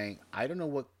sister saying, I don't know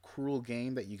what cruel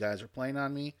game that you guys are playing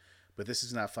on me, but this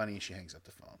is not funny. And she hangs up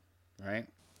the phone. Right?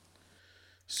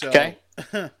 So,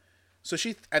 so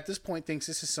she, at this point, thinks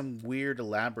this is some weird,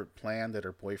 elaborate plan that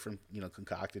her boyfriend,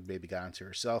 concocted, maybe got into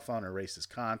her cell phone or erased his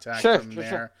contact from there.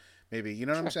 Sure. Maybe, you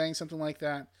know what I'm saying? Something like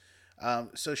that.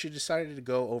 So she decided to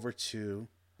go over to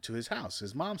his house,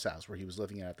 his mom's house, where he was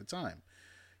living at the time.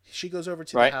 She goes over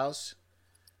to the house.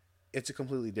 It's a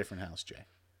completely different house, Jay.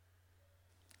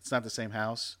 It's not the same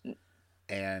house,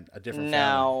 and a different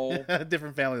family. A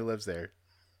different family lives there.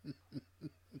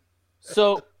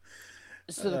 So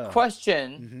the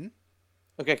question.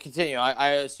 Okay, continue. I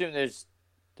assume there's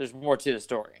more to the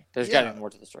story. There's got to be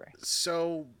more to the story.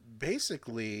 So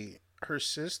basically, her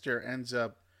sister ends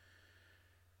up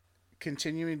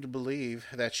continuing to believe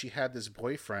that she had this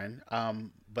boyfriend,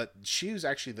 but she was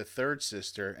actually the third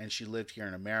sister, and she lived here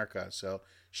in America, so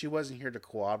she wasn't here to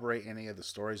corroborate any of the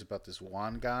stories about this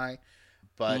Juan guy.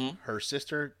 but her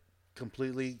sister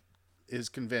completely is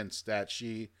convinced that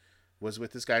she was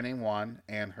with this guy named Juan,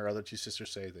 and her other two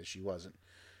sisters say that she wasn't.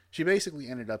 She basically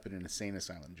ended up in an insane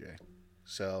asylum, Jay.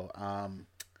 So,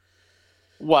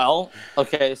 well,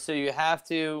 okay, so you have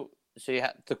to. So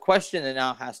the question that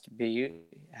now has to be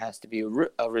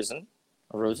arisen,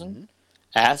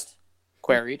 asked,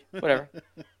 queried, whatever.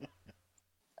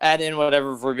 Add in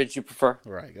whatever verbiage you prefer.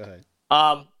 Right, go ahead.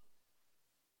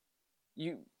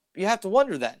 You have to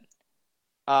wonder then,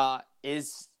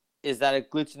 is that a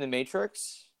glitch in the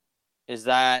Matrix? Is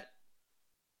that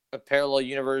a parallel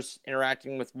universe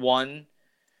interacting with one?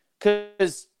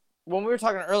 Because when we were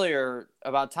talking earlier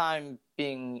about time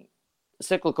being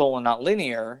cyclical and not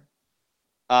linear,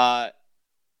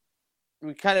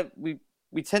 we tend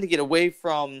to get away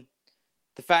from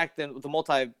the fact that the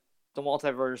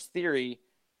multiverse theory,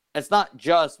 it's not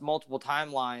just multiple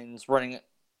timelines running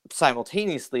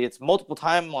simultaneously. It's multiple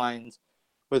timelines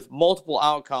with multiple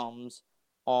outcomes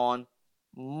on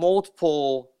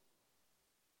multiple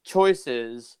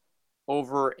choices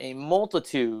over a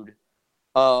multitude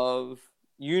of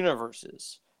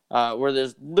universes, where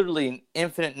there's literally an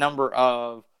infinite number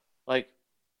of, like,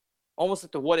 almost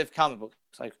like the what if comic books.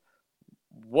 Like,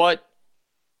 what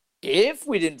if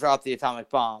we didn't drop the atomic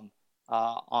bomb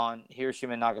on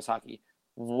Hiroshima and Nagasaki?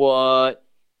 What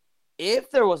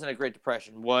if there wasn't a Great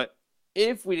Depression? What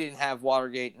if we didn't have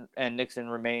Watergate and Nixon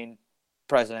remain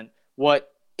president?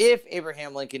 What if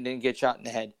Abraham Lincoln didn't get shot in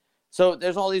the head? So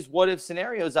there's all these what if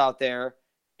scenarios out there,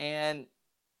 and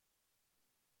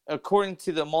according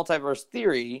to the multiverse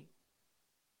theory,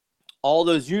 all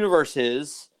those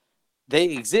universes, they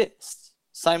exist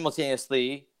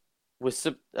simultaneously with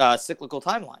cyclical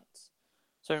timelines.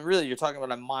 So really, you're talking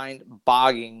about a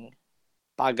mind-boggling.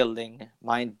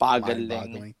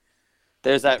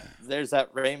 There's that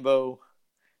rainbow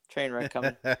train wreck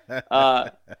coming.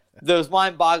 Those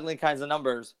mind-boggling kinds of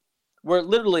numbers, where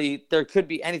literally there could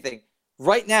be anything.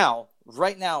 Right now,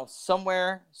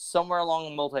 somewhere along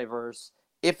the multiverse,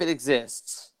 if it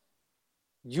exists,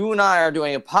 you and I are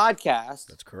doing a podcast.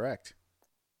 That's correct.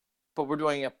 But we're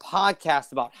doing a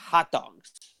podcast about hot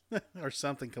dogs. Or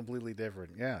something completely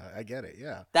different. Yeah, I get it.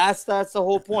 Yeah. That's the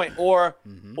whole point. Or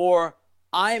or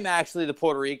I'm actually the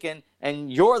Puerto Rican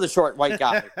and you're the short white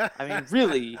guy. I mean,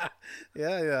 really.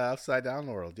 Yeah, upside down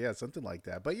world. Yeah, something like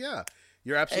that. But yeah,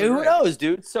 you're absolutely who right. knows,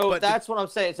 dude? So that's what I'm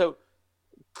saying. So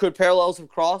could parallels have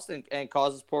crossed and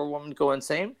caused this poor woman to go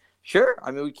insane? Sure.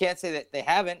 I mean, we can't say that they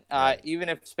haven't. Even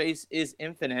if space is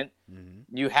infinite,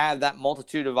 you have that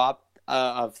multitude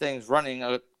of things running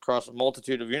across a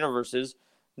multitude of universes.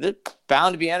 There's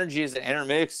bound to be energies that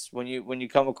intermix when you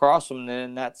come across them,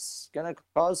 then that's gonna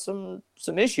cause some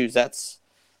issues. That's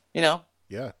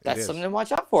that's something to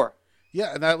watch out for.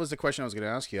 Yeah, and that was the question I was going to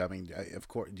ask you. I mean, of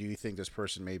course, do you think this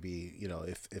person maybe,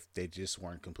 if they just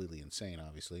weren't completely insane,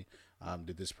 obviously,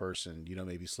 did this person,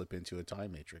 maybe slip into a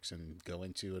time matrix and go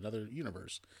into another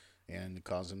universe and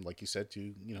cause them, like you said,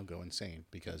 to, go insane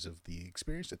because of the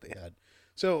experience that they had?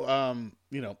 So,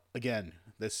 again,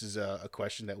 this is a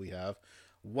question that we have.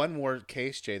 One more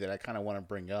case, Jay, that I kind of want to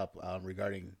bring up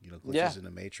regarding, glitches in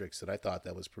the Matrix that I thought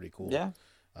that was pretty cool. Yeah.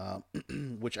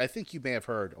 Which I think you may have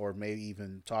heard or maybe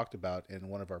even talked about in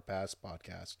one of our past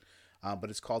podcasts. But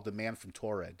it's called The Man from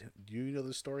Taured. Do you know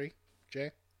the story,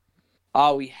 Jay?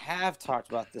 We have talked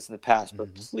about this in the past,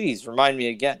 but please remind me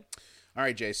again. All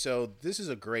right, Jay. So this is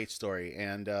a great story,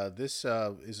 and this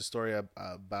is a story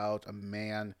about a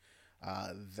man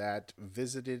that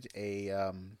visited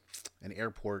an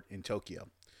airport in Tokyo.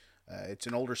 It's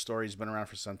an older story. It's been around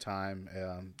for some time.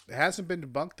 It hasn't been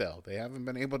debunked, though. They haven't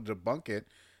been able to debunk it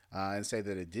and say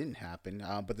that it didn't happen.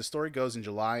 But the story goes in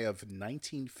July of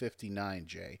 1959,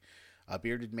 Jay. A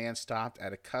bearded man stopped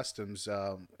at a customs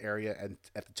area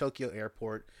at the Tokyo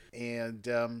airport,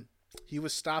 and he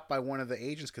was stopped by one of the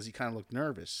agents because he kind of looked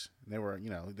nervous. They were,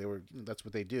 that's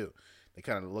what they do. They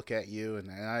kind of look at you and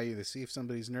they see if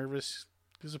somebody's nervous.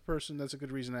 There's a person, that's a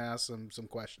good reason to ask them some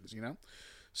questions,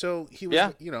 So he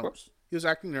was, he was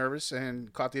acting nervous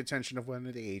and caught the attention of one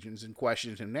of the agents and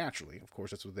questioned him naturally. Of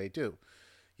course, that's what they do.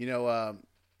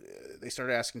 They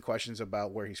started asking questions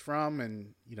about where he's from,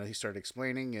 and, he started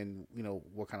explaining and,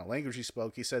 what kind of language he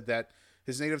spoke. He said that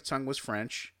his native tongue was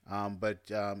French,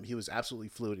 but he was absolutely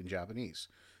fluent in Japanese.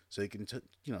 So he can,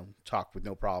 talk with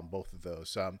no problem, both of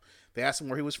those. They asked him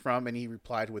where he was from, and he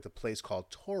replied with a place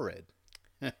called Taured.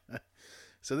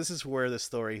 So this is where the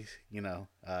story,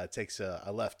 takes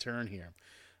a left turn here.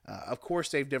 Of course,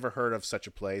 they've never heard of such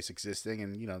a place existing,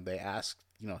 and, they asked,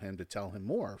 him to tell him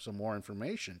some more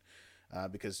information,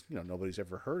 because, nobody's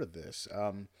ever heard of this.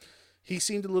 he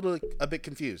seemed a bit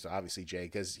confused, obviously, Jay,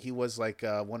 because he was like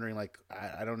wondering, like,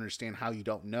 I don't understand how you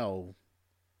don't know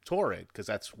Torrid, because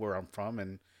that's where I'm from,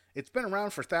 and it's been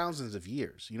around for thousands of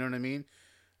years. You know what I mean?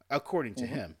 According to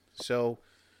him. So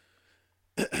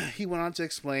he went on to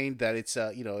explain that it's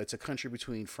it's a country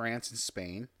between France and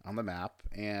Spain on the map,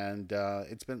 and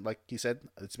it's been, like he said,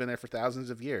 it's been there for thousands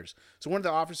of years. So one of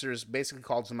the officers basically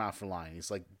calls him out for lying.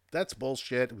 He's like, "That's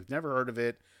bullshit. We've never heard of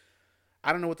it.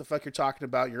 I don't know what the fuck you're talking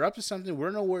about. You're up to something. We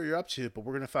don't know where you're up to, but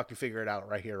we're gonna fucking figure it out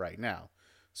right here, right now."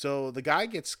 So the guy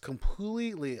gets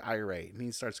completely irate, and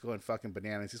he starts going fucking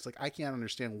bananas. He's like, "I can't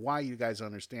understand why you guys don't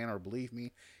understand or believe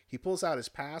me." He pulls out his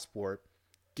passport,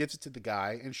 gives it to the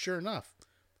guy, and sure enough,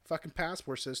 the fucking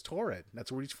passport says Torrid.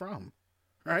 That's where he's from,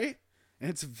 right? And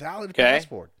it's a valid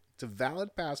passport. It's a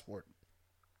valid passport.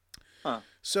 Huh.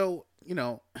 So,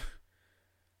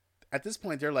 at this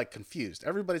point, they're like confused.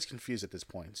 Everybody's confused at this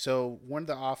point. So one of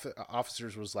the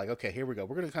officers was like, "Okay, here we go.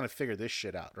 We're going to kind of figure this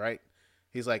shit out, right?"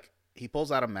 He's like, he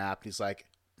pulls out a map. He's like,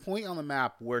 "Point on the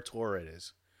map where Torrid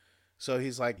is." So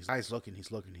he's like, he's looking.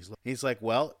 He's like,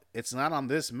 "Well, it's not on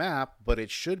this map, but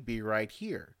it should be right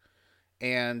here."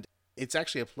 And it's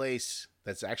actually a place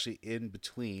that's actually in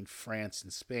between France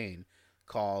and Spain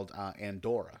called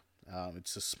Andorra.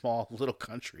 It's a small little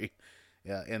country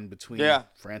in between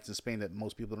France and Spain that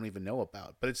most people don't even know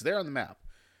about. But it's there on the map.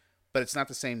 But it's not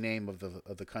the same name of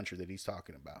the country that he's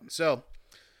talking about. So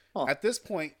at this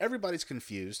point, everybody's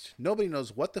confused. Nobody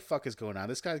knows what the fuck is going on.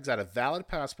 This guy's got a valid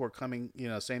passport coming,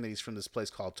 saying that he's from this place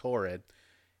called Torrid.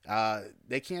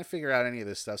 They can't figure out any of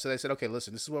this stuff. So they said, "Okay,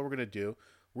 listen, this is what we're going to do.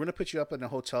 We're going to put you up in a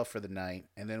hotel for the night,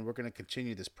 and then we're going to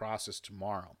continue this process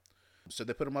tomorrow." So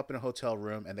they put him up in a hotel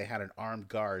room, and they had an armed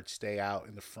guard stay out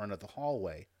in the front of the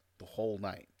hallway the whole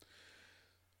night.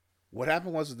 What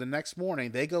happened was the next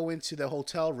morning, they go into the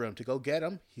hotel room to go get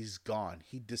him. He's gone.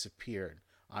 He disappeared.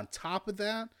 On top of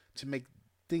that, to make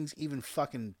things even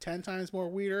fucking 10 times more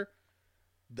weirder,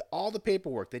 all the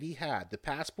paperwork that he had, the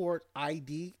passport,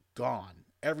 ID, gone.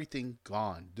 Everything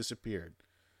gone. Disappeared.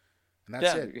 And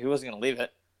that's it. He wasn't going to leave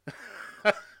it.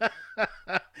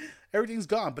 Everything's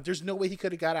gone, but there's no way he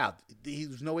could have got out.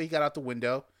 There's no way he got out the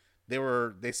window.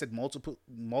 They said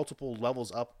multiple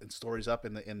levels up and stories up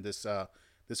in this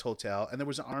hotel, and there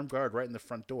was an armed guard right in the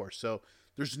front door. So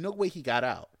there's no way he got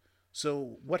out.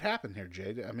 So what happened here,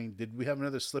 Jade? I mean, did we have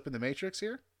another slip in the Matrix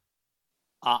here?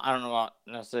 I don't know about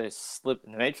necessarily slip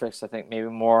in the Matrix. I think maybe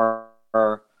more.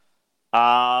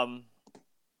 I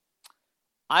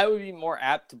would be more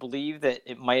apt to believe that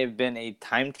it might have been a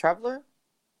time traveler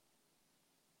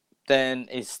than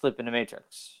a slip in the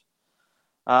Matrix.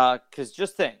 Because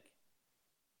just think,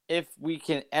 if we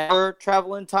can ever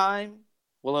travel in time,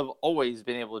 we'll have always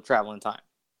been able to travel in time.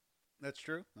 That's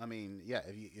true. I mean, yeah,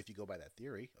 if you go by that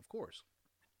theory, of course.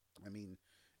 I mean,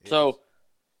 so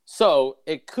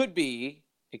it could be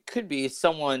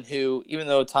someone who, even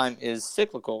though time is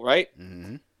cyclical, right?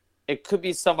 Mm-hmm. It could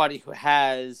be somebody who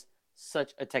has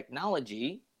such a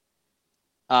technology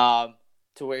to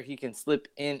where he can slip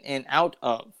in and out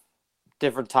of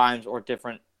different times or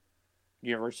different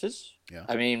universes. Yeah.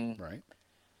 I mean, right.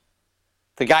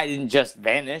 The guy didn't just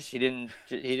vanish. He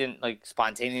didn't like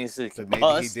spontaneously combust.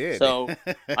 Maybe he did. So,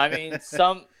 I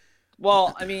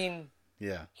mean,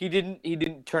 yeah. He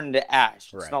didn't turn into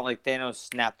ash. Right. It's not like Thanos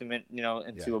snapped him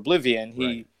into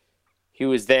oblivion. He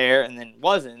was there and then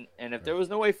wasn't. And if there was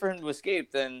no way for him to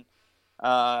escape, then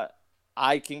I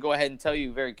can go ahead and tell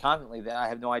you very confidently that I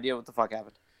have no idea what the fuck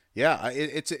happened. Yeah,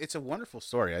 it's a wonderful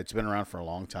story. It's been around for a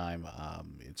long time.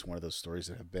 It's one of those stories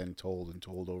that have been told and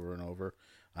told over and over,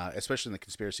 especially in the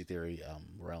conspiracy theory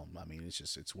realm. I mean,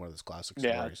 it's one of those classic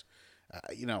stories.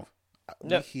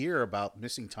 We hear about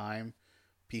missing time,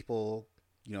 people,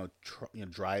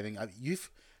 driving. Have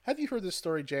you heard this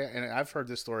story, Jay? And I've heard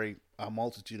this story a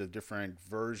multitude of different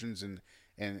versions and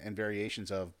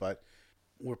variations of, but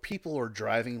where people are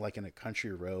driving like in a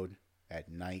country road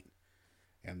at night.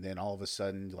 And then all of a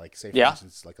sudden, like, say, for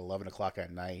instance, like 11 o'clock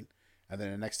at night. And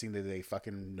then the next thing that they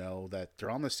fucking know that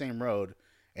they're on the same road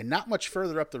and not much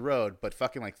further up the road, but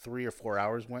fucking like 3 or 4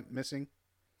 hours went missing.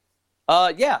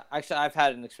 Yeah. Actually, I've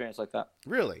had an experience like that.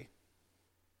 Really?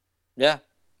 Yeah.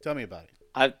 Tell me about it.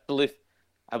 I believe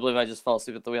I just fell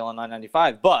asleep at the wheel on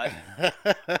 995, but...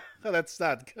 That's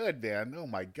not good, man. Oh,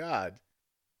 my God.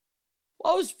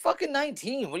 Well, I was fucking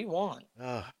 19. What do you want?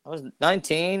 I was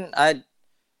 19.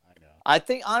 I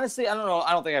think, honestly, I don't know.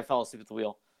 I don't think I fell asleep at the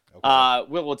wheel. Okay.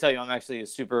 Will will tell you I'm actually a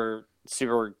super,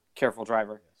 super careful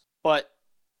driver. But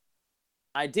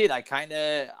I did. I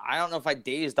don't know if I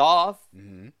dazed off.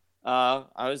 Mm-hmm.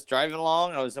 I was driving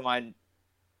along. I was in my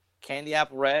candy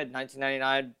apple red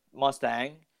 1999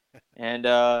 Mustang. And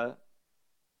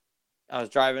I was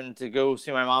driving to go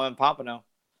see my mom in Pompano,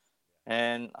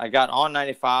 and I got on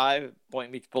 95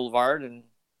 Point Beach Boulevard, and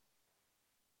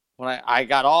when I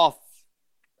got off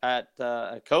at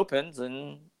Copans,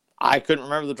 and I couldn't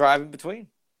remember the drive in between.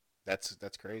 That's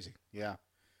crazy. Yeah.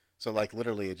 So like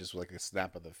literally, it just was like a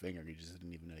snap of the finger. You just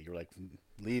didn't even know. You were like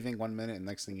leaving 1 minute, and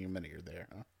next thing you minute you're there.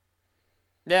 Huh?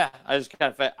 Yeah, I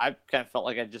kind of felt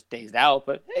like I just dazed out,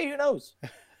 but hey, who knows?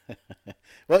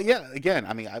 Well, yeah. Again,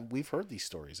 I mean, we've heard these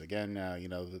stories. Again, you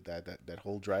know, that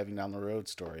whole driving down the road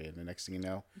story, and the next thing you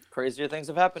know, crazier things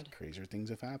have happened. Crazier things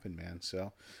have happened, man.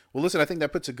 So, well, listen, I think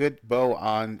that puts a good bow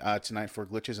on tonight for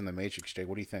Glitches in the Matrix. Jay,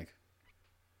 what do you think?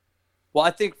 Well,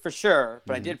 I think for sure,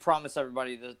 but I did promise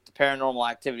everybody the paranormal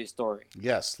activity story.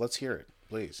 Yes, let's hear it,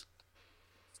 please.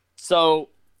 So,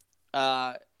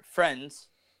 friends,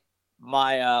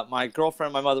 my girlfriend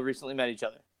and my mother recently met each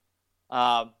other.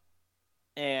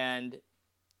 And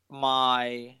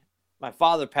my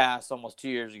father passed almost 2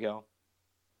 years ago,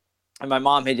 and my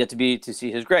mom had yet to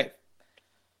see his grave.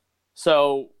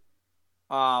 So,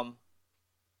 my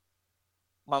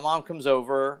mom comes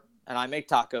over, and I make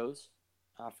tacos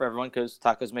for everyone because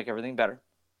tacos make everything better.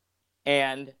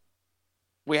 And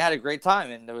we had a great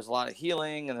time, and there was a lot of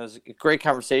healing, and there was a great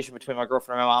conversation between my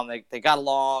girlfriend and my mom. They got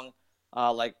along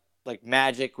like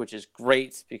magic, which is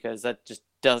great because that just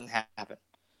doesn't happen.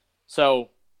 So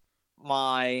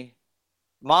my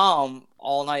mom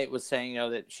all night was saying,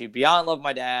 that she beyond loved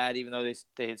my dad, even though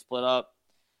they had split up,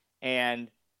 and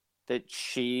that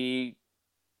she,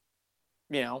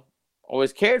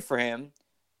 always cared for him,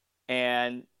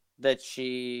 and that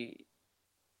he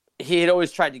had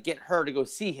always tried to get her to go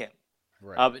see him,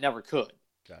 right. But never could.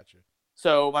 Gotcha.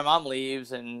 So my mom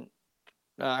leaves, and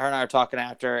her and I are talking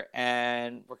after,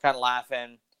 and we're kind of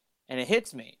laughing, and it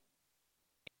hits me.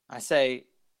 I say,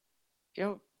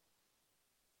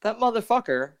 that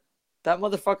motherfucker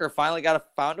finally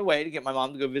found a way to get my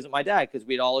mom to go visit my dad, because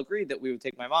we'd all agreed that we would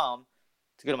take my mom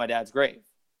to go to my dad's grave.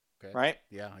 Okay. Right?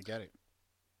 Yeah, I get it.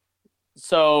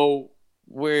 So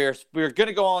we're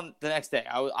gonna go on the next day.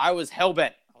 I was hell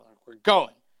bent. We're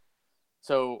going.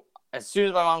 So as soon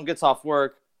as my mom gets off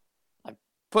work, I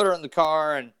put her in the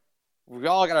car, and we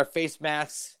all got our face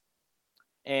masks,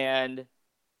 and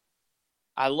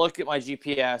I look at my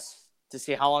GPS to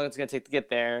see how long it's going to take to get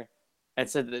there, and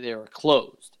said that they were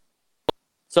closed.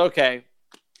 So, okay,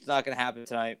 it's not going to happen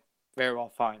tonight. Very well,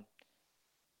 fine.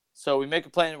 So we make a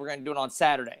plan, and we're going to do it on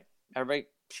Saturday. Everybody,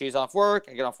 she's off work.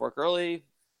 I get off work early.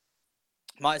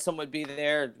 My son would be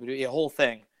there. It would be a whole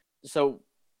thing. So,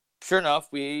 sure enough,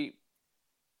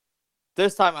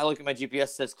 this time I look at my GPS, it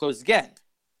says closed again.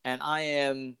 And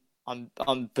I'm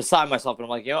beside myself, and I'm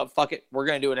like, what, fuck it. We're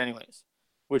going to do it anyways,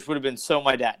 which would have been so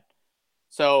my dad.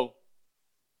 So,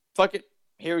 fuck it.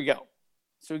 Here we go.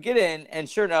 So we get in, and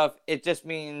sure enough, it just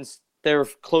means they're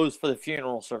closed for the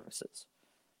funeral services.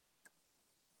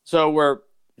 So we're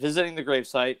visiting the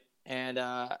gravesite, and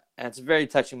it's a very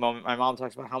touching moment. My mom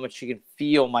talks about how much she can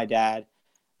feel my dad.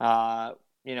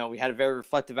 We had a very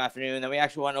reflective afternoon. Then we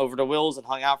actually went over to Will's and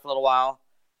hung out for a little while.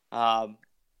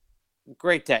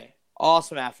 Great day.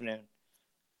 Awesome afternoon.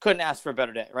 Couldn't ask for a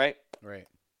better day, right? Right.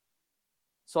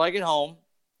 So I get home,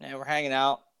 and we're hanging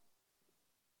out.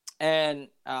 And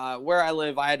where I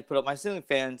live, I had to put up my ceiling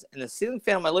fans, and the ceiling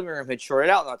fan in my living room had shorted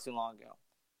out not too long ago.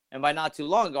 And by not too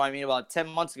long ago, I mean about 10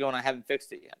 months ago, and I haven't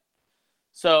fixed it yet.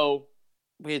 So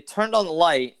we had turned on the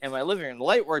light in my living room. The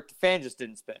light worked, the fan just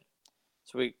didn't spin.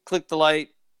 So we clicked the light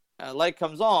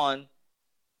comes on,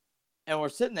 and we're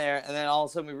sitting there, and then all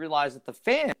of a sudden we realize that the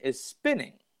fan is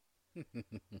spinning.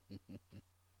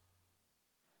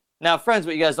 Now, friends,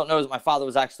 what you guys don't know is my father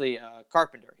was actually a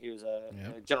carpenter. He was a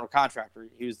general contractor.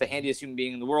 He was the handiest human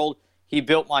being in the world. He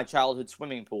built my childhood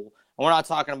swimming pool. And we're not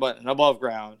talking about an above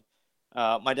ground.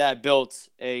 My dad built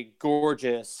a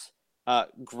gorgeous,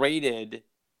 graded,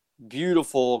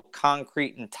 beautiful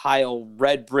concrete and tile,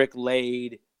 red brick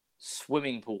laid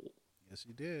swimming pool. Yes,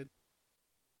 he did.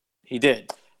 He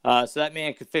did. So that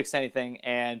man could fix anything.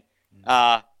 And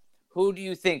who do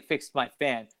you think fixed my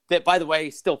fan? That, by the way,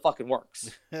 still fucking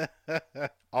works.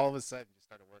 All of a sudden, you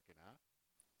started working, huh?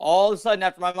 All of a sudden,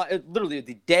 after my mom, literally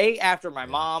the day after my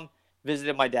mom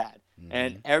visited my dad,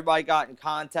 and everybody got in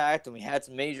contact, and we had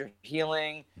some major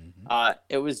healing.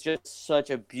 It was just such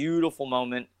a beautiful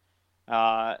moment.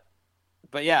 But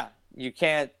yeah, you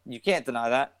can't deny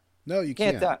that. No, you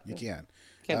can't. You can't.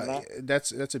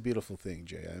 That's a beautiful thing,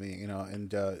 Jay. I mean,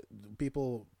 and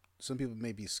some people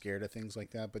may be scared of things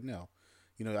like that, but no.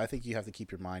 I think you have to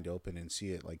keep your mind open and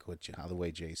see it like how the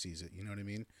way Jay sees it. You know what I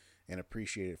mean? And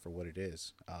appreciate it for what it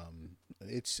is.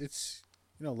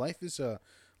 Life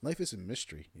life is a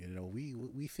mystery. You know,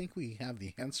 we think we have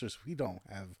the answers. We don't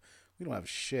have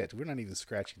shit. We're not even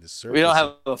scratching the surface. We don't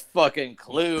have a fucking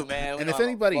clue, man. And if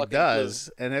anybody does,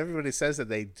 and everybody says that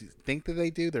they think that they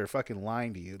do, they're fucking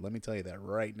lying to you. Let me tell you that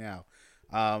right now.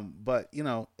 But you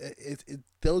know,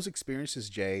 those experiences,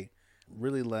 Jay,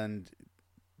 really lend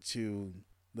to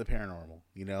the paranormal,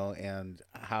 you know, and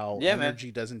how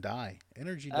energy doesn't die.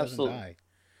 Energy doesn't die.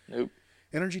 Nope.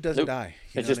 Energy doesn't die.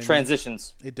 It just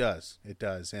transitions. It does. It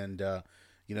does. And,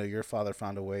 you know, your father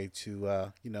found a way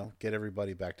to, you know, get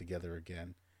everybody back together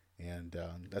again. And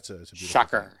it's a beautiful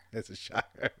shocker. thing. It's a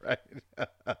shocker, right?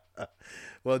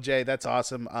 Well, Jay, that's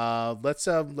awesome.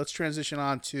 Let's transition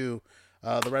on to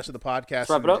the rest of the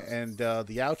podcast and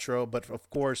the outro. But, of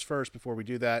course, first, before we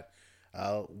do that,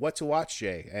 what to watch,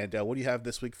 Jay? And what do you have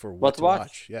this week for what to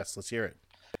watch? Yes, let's hear it.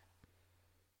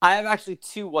 I have actually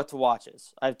two what to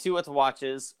watches. I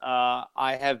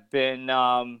have been,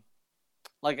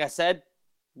 like I said,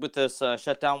 with this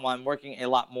shutdown, while I'm working a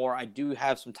lot more, I do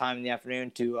have some time in the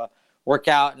afternoon to work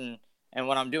out. And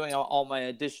when I'm doing all my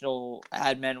additional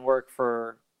admin work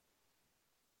for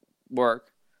work,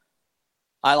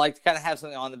 I like to kind of have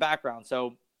something on the background.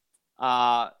 So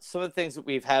some of the things that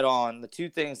we've had on, the two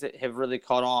things that have really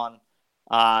caught on,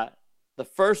 the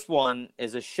first one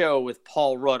is a show with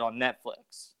Paul Rudd on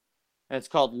Netflix. And it's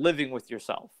called Living with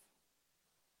Yourself.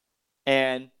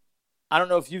 And I don't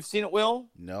know if you've seen it, Will.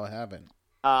 No, I haven't.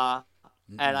 And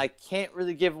I can't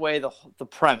really give away the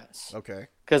premise. Okay.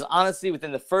 Because honestly,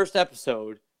 within the first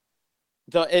episode,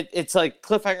 it's like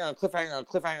cliffhanger on cliffhanger on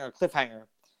cliffhanger on cliffhanger.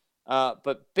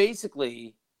 But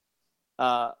basically,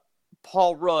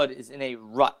 Paul Rudd is in a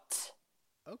rut.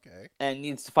 Okay. And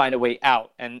needs to find a way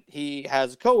out. And he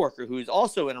has a coworker who's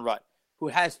also in a rut, who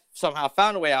has somehow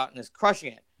found a way out and is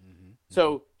crushing it.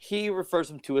 So he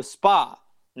refers him to a spa.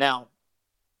 Now,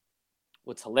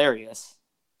 what's hilarious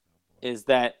is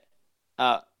that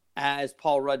as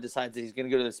Paul Rudd decides that he's going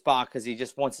to go to the spa because he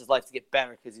just wants his life to get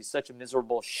better because he's such a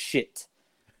miserable shit.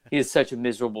 He is such a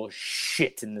miserable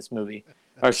shit in this movie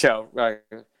or show. Right?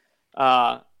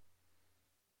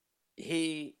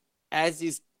 As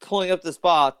he's pulling up the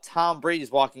spa, Tom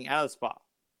Brady's walking out of the spa.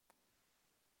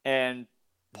 And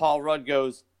Paul Rudd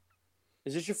goes,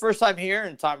 "Is this your first time here?"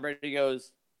 And Tom Brady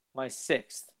goes, "My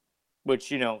sixth," which,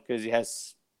 you know, because he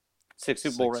has six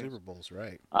Super Bowl rings. Super Bowls,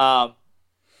 right.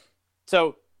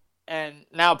 So, and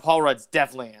now Paul Rudd's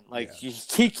definitely in. Like,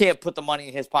 he can't put the money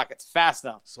in his pockets fast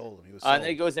enough. Sold him. He was sold. And then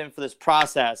he goes in for this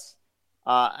process.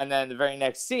 And then the very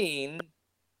next scene,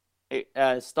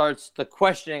 it starts the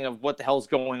questioning of what the hell's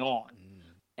going on.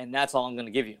 And that's all I'm going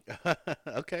to give you.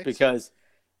 Okay. Because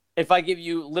if I give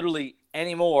you literally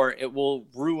any more, it will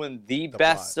ruin the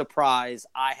best plot. surprise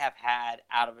I have had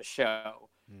out of a show.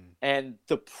 And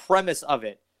the premise of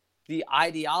it, the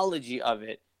ideology of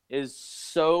it is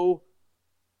so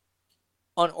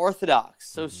unorthodox,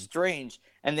 so strange.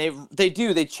 And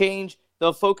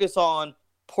they'll focus on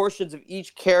portions of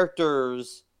each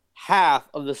character's half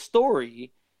of the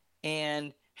story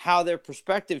and how their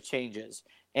perspective changes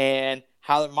and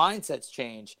how their mindsets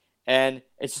change. And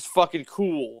it's just fucking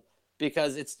cool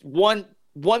because it's one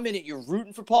minute you're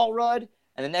rooting for Paul Rudd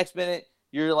and the next minute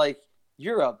you're like,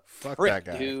 you're a prick,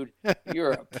 dude.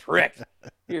 You're a prick.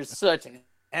 You're such an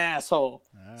asshole.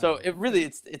 So it really,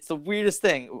 it's the weirdest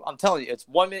thing. I'm telling you, it's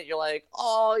 1 minute you're like,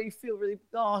 oh, you feel really,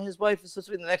 oh, his wife is so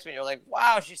sweet. And the next minute you're like,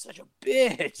 wow, she's such a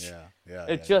bitch.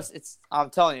 I'm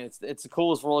telling you, it's the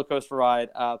coolest roller coaster ride.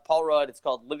 Paul Rudd, it's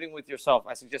called Living with Yourself.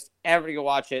 I suggest everybody go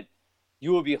watch it.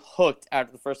 You will be hooked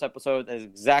after the first episode. That is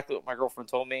exactly what my girlfriend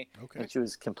told me. Okay. And she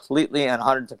was completely and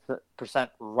 100%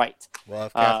 right. Well,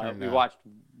 if Catherine, we watched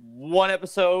one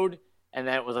episode, and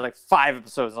then it was like 5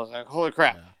 episodes. I was like, holy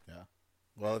crap. Yeah.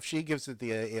 Well, if she gives it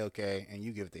the A-OK and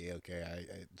you give it the A-OK,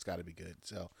 it's got to be good.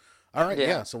 So, all right,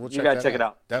 yeah. So we'll check that out. You got to check it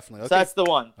out. Definitely. Okay. So that's the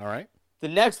one. All right. The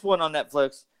next one on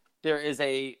Netflix, there is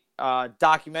a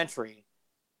documentary,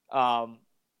 and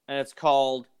it's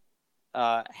called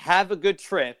Have a Good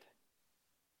Trip,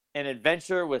 An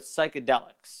Adventure with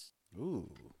Psychedelics. Ooh,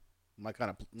 my kind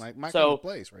of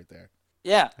place right there.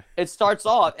 Yeah, it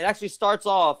actually starts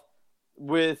off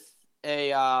with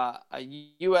a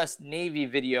U.S. Navy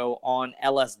video on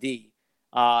LSD.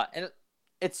 And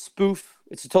it's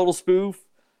a total spoof,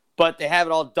 but they have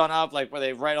it all done up, like where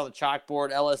they write on the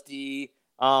chalkboard, LSD.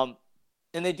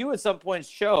 And they do at some point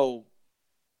show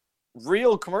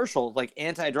real commercials, like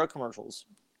anti-drug commercials.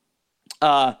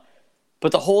 But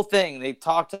the whole thing, they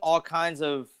talk to all kinds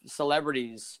of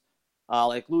celebrities,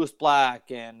 like Louis Black,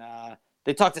 and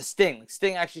they talk to Sting.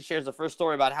 Sting actually shares the first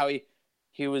story about how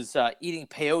he was eating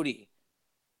peyote,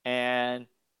 and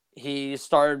he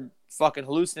started fucking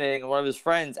hallucinating, and one of his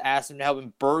friends asked him to help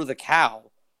him birth a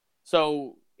cow.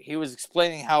 So he was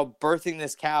explaining how birthing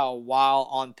this cow while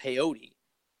on peyote,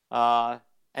 and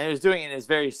he was doing it in his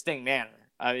very Sting manner.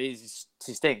 He's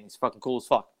Sting. He's fucking cool as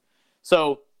fuck.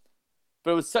 So,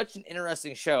 but it was such an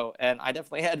interesting show, and I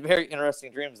definitely had very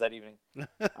interesting dreams that evening.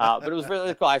 But it was really,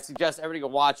 really cool. I suggest everybody go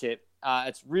watch it.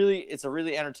 It's a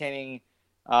really entertaining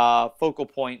focal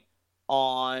point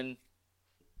on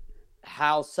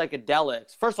how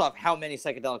psychedelics. First off, how many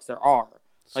psychedelics there are.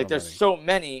 Like there's so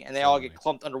many, and they all get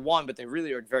clumped under one, but they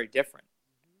really are very different.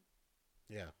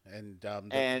 Yeah,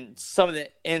 and some of the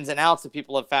ins and outs that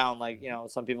people have found, like, you know,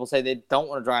 some people say they don't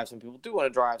want to drive, some people do want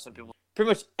to drive, some people, pretty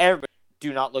much everybody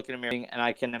do not look in a mirror, and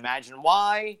I can imagine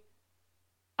why.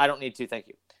 I don't need to, thank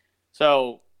you.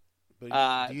 So,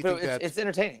 but do you think it's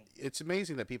entertaining. It's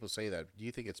amazing that people say that. Do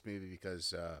you think it's maybe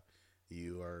because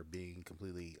you are being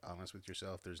completely honest with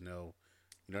yourself? There's no,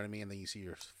 you know what I mean? And then you see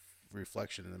your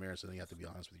reflection in the mirror, so then you have to be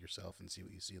honest with yourself and see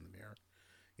what you see in the mirror.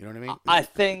 You know what I mean? I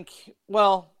think,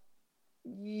 well,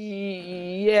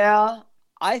 yeah,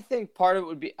 I think part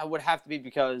of it would have to be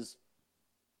because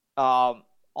on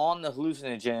the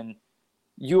hallucinogen,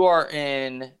 you are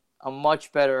in a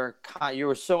much better you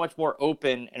are so much more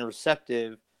open and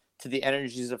receptive to the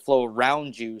energies that flow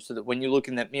around you, so that when you look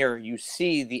in that mirror, you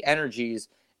see the energies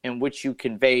in which you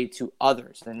convey to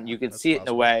others, and you can see it in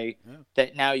a way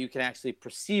that now you can actually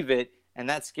perceive it, and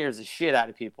that scares the shit out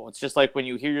of people. It's just like when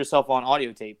you hear yourself on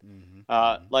audio tape.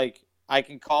 Like I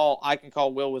can call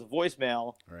Will with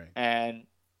voicemail, and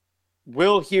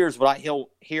Will hears what he'll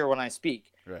hear when I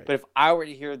speak. Right. But if I were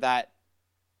to hear that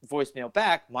voicemail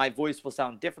back, my voice will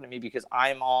sound different to me because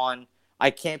I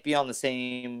can't be on the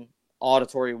same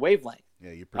auditory wavelength.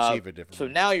 Yeah, you perceive it differently. So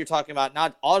now you're talking about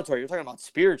not auditory, you're talking about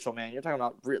spiritual, man. You're talking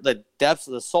about the depths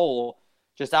of the soul,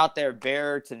 just out there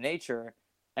bare to nature,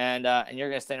 and you're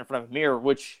gonna stand in front of a mirror,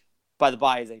 which, by the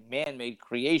by, is a man-made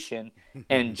creation,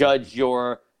 and judge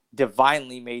your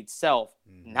divinely made self.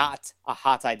 Not a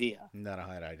hot idea. Not a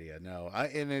hot idea. No,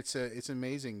 and it's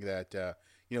amazing that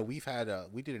we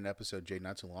did an episode, Jay,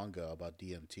 not too long ago about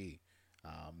DMT.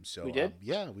 So we did?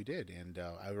 Yeah, we did, and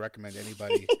I recommend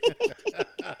anybody.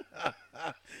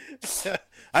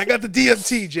 I got the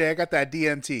DMT, Jay. I got that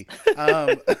DMT.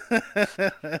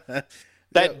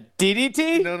 That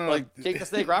DDT? No, like Jake the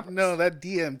Snake Roberts? No, that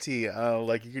DMT.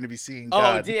 Like you're gonna be seeing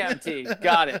God. God. Oh, DMT.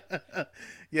 Got it.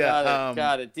 Yeah,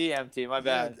 got it. DMT. My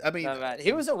bad. I mean, my bad.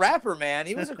 He was a rapper, man.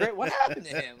 He was a great. What happened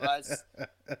to him?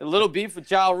 A little beef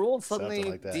with Ja Rule, and suddenly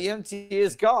like that. DMT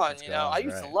is gone. It's you know, gone, I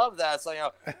used right. to love that.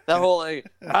 So that whole like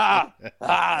it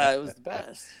was the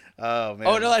best. Oh man.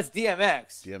 Oh no, that's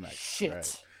DMX. DMX. Shit.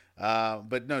 Right.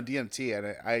 But no, DMT,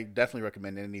 and I definitely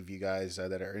recommend any of you guys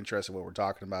that are interested in what we're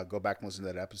talking about, go back and listen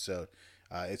to that episode.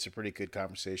 It's a pretty good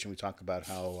conversation. We talk about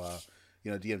how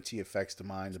DMT affects the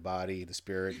mind, the body, the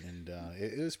spirit, and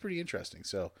it was pretty interesting.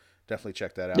 So definitely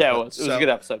check that out. Yeah, it was a good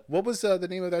episode. What was the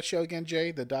name of that show again,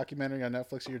 Jay? The documentary on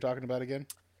Netflix that you're talking about again?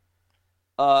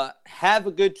 Have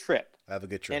a Good Trip. Have a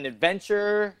Good Trip. An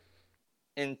adventure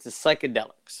into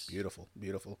psychedelics. Beautiful,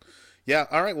 beautiful. Yeah,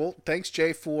 all right. Well, thanks,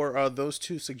 Jay, for those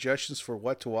two suggestions for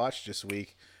what to watch this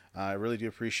week. I really do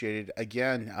appreciate it.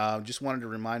 Again, just wanted to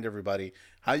remind everybody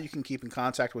how you can keep in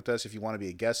contact with us if you want to be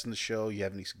a guest in the show. You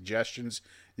have any suggestions,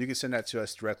 you can send that to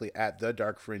us directly at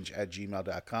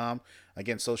thedarkfringe@gmail.com.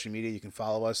 Again, social media, you can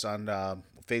follow us on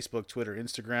Facebook, Twitter,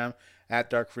 Instagram,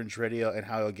 at Dark Fringe Radio, and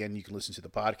how, again, you can listen to the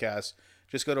podcast.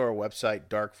 Just go to our website,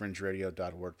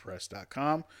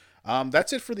 darkfringeradio.wordpress.com.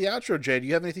 That's it for the outro, Jay. Do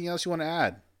you have anything else you want to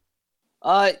add?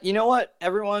 You know what,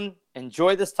 everyone?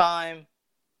 Enjoy this time.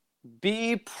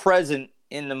 Be present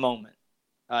in the moment.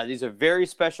 These are very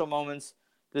special moments.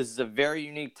 This is a very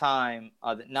unique time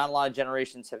that not a lot of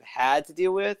generations have had to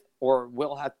deal with or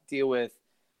will have to deal with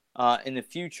in the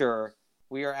future.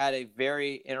 We are at a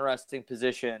very interesting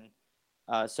position.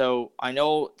 So I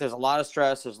know there's a lot of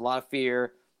stress. There's a lot of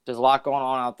fear. There's a lot going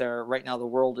on out there. Right now, the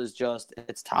world is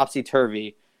it's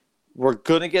topsy-turvy. We're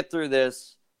going to get through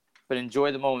this, but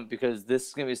enjoy the moment because this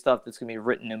is going to be stuff that's going to be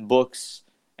written in books.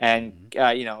 And,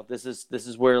 this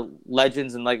is where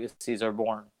legends and legacies are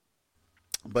born.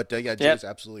 But, Jay's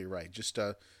absolutely right. Just,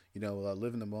 live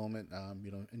in the moment,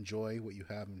 enjoy what you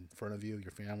have in front of you,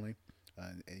 your family,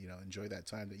 and enjoy that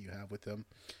time that you have with them.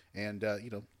 And,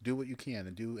 do what you can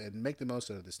and make the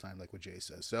most out of this time, like what Jay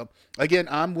says. So, again,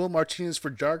 I'm Will Martinez for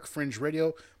Dark Fringe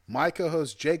Radio, my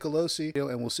co-host Jay Colosi,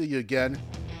 and we'll see you again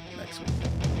next week.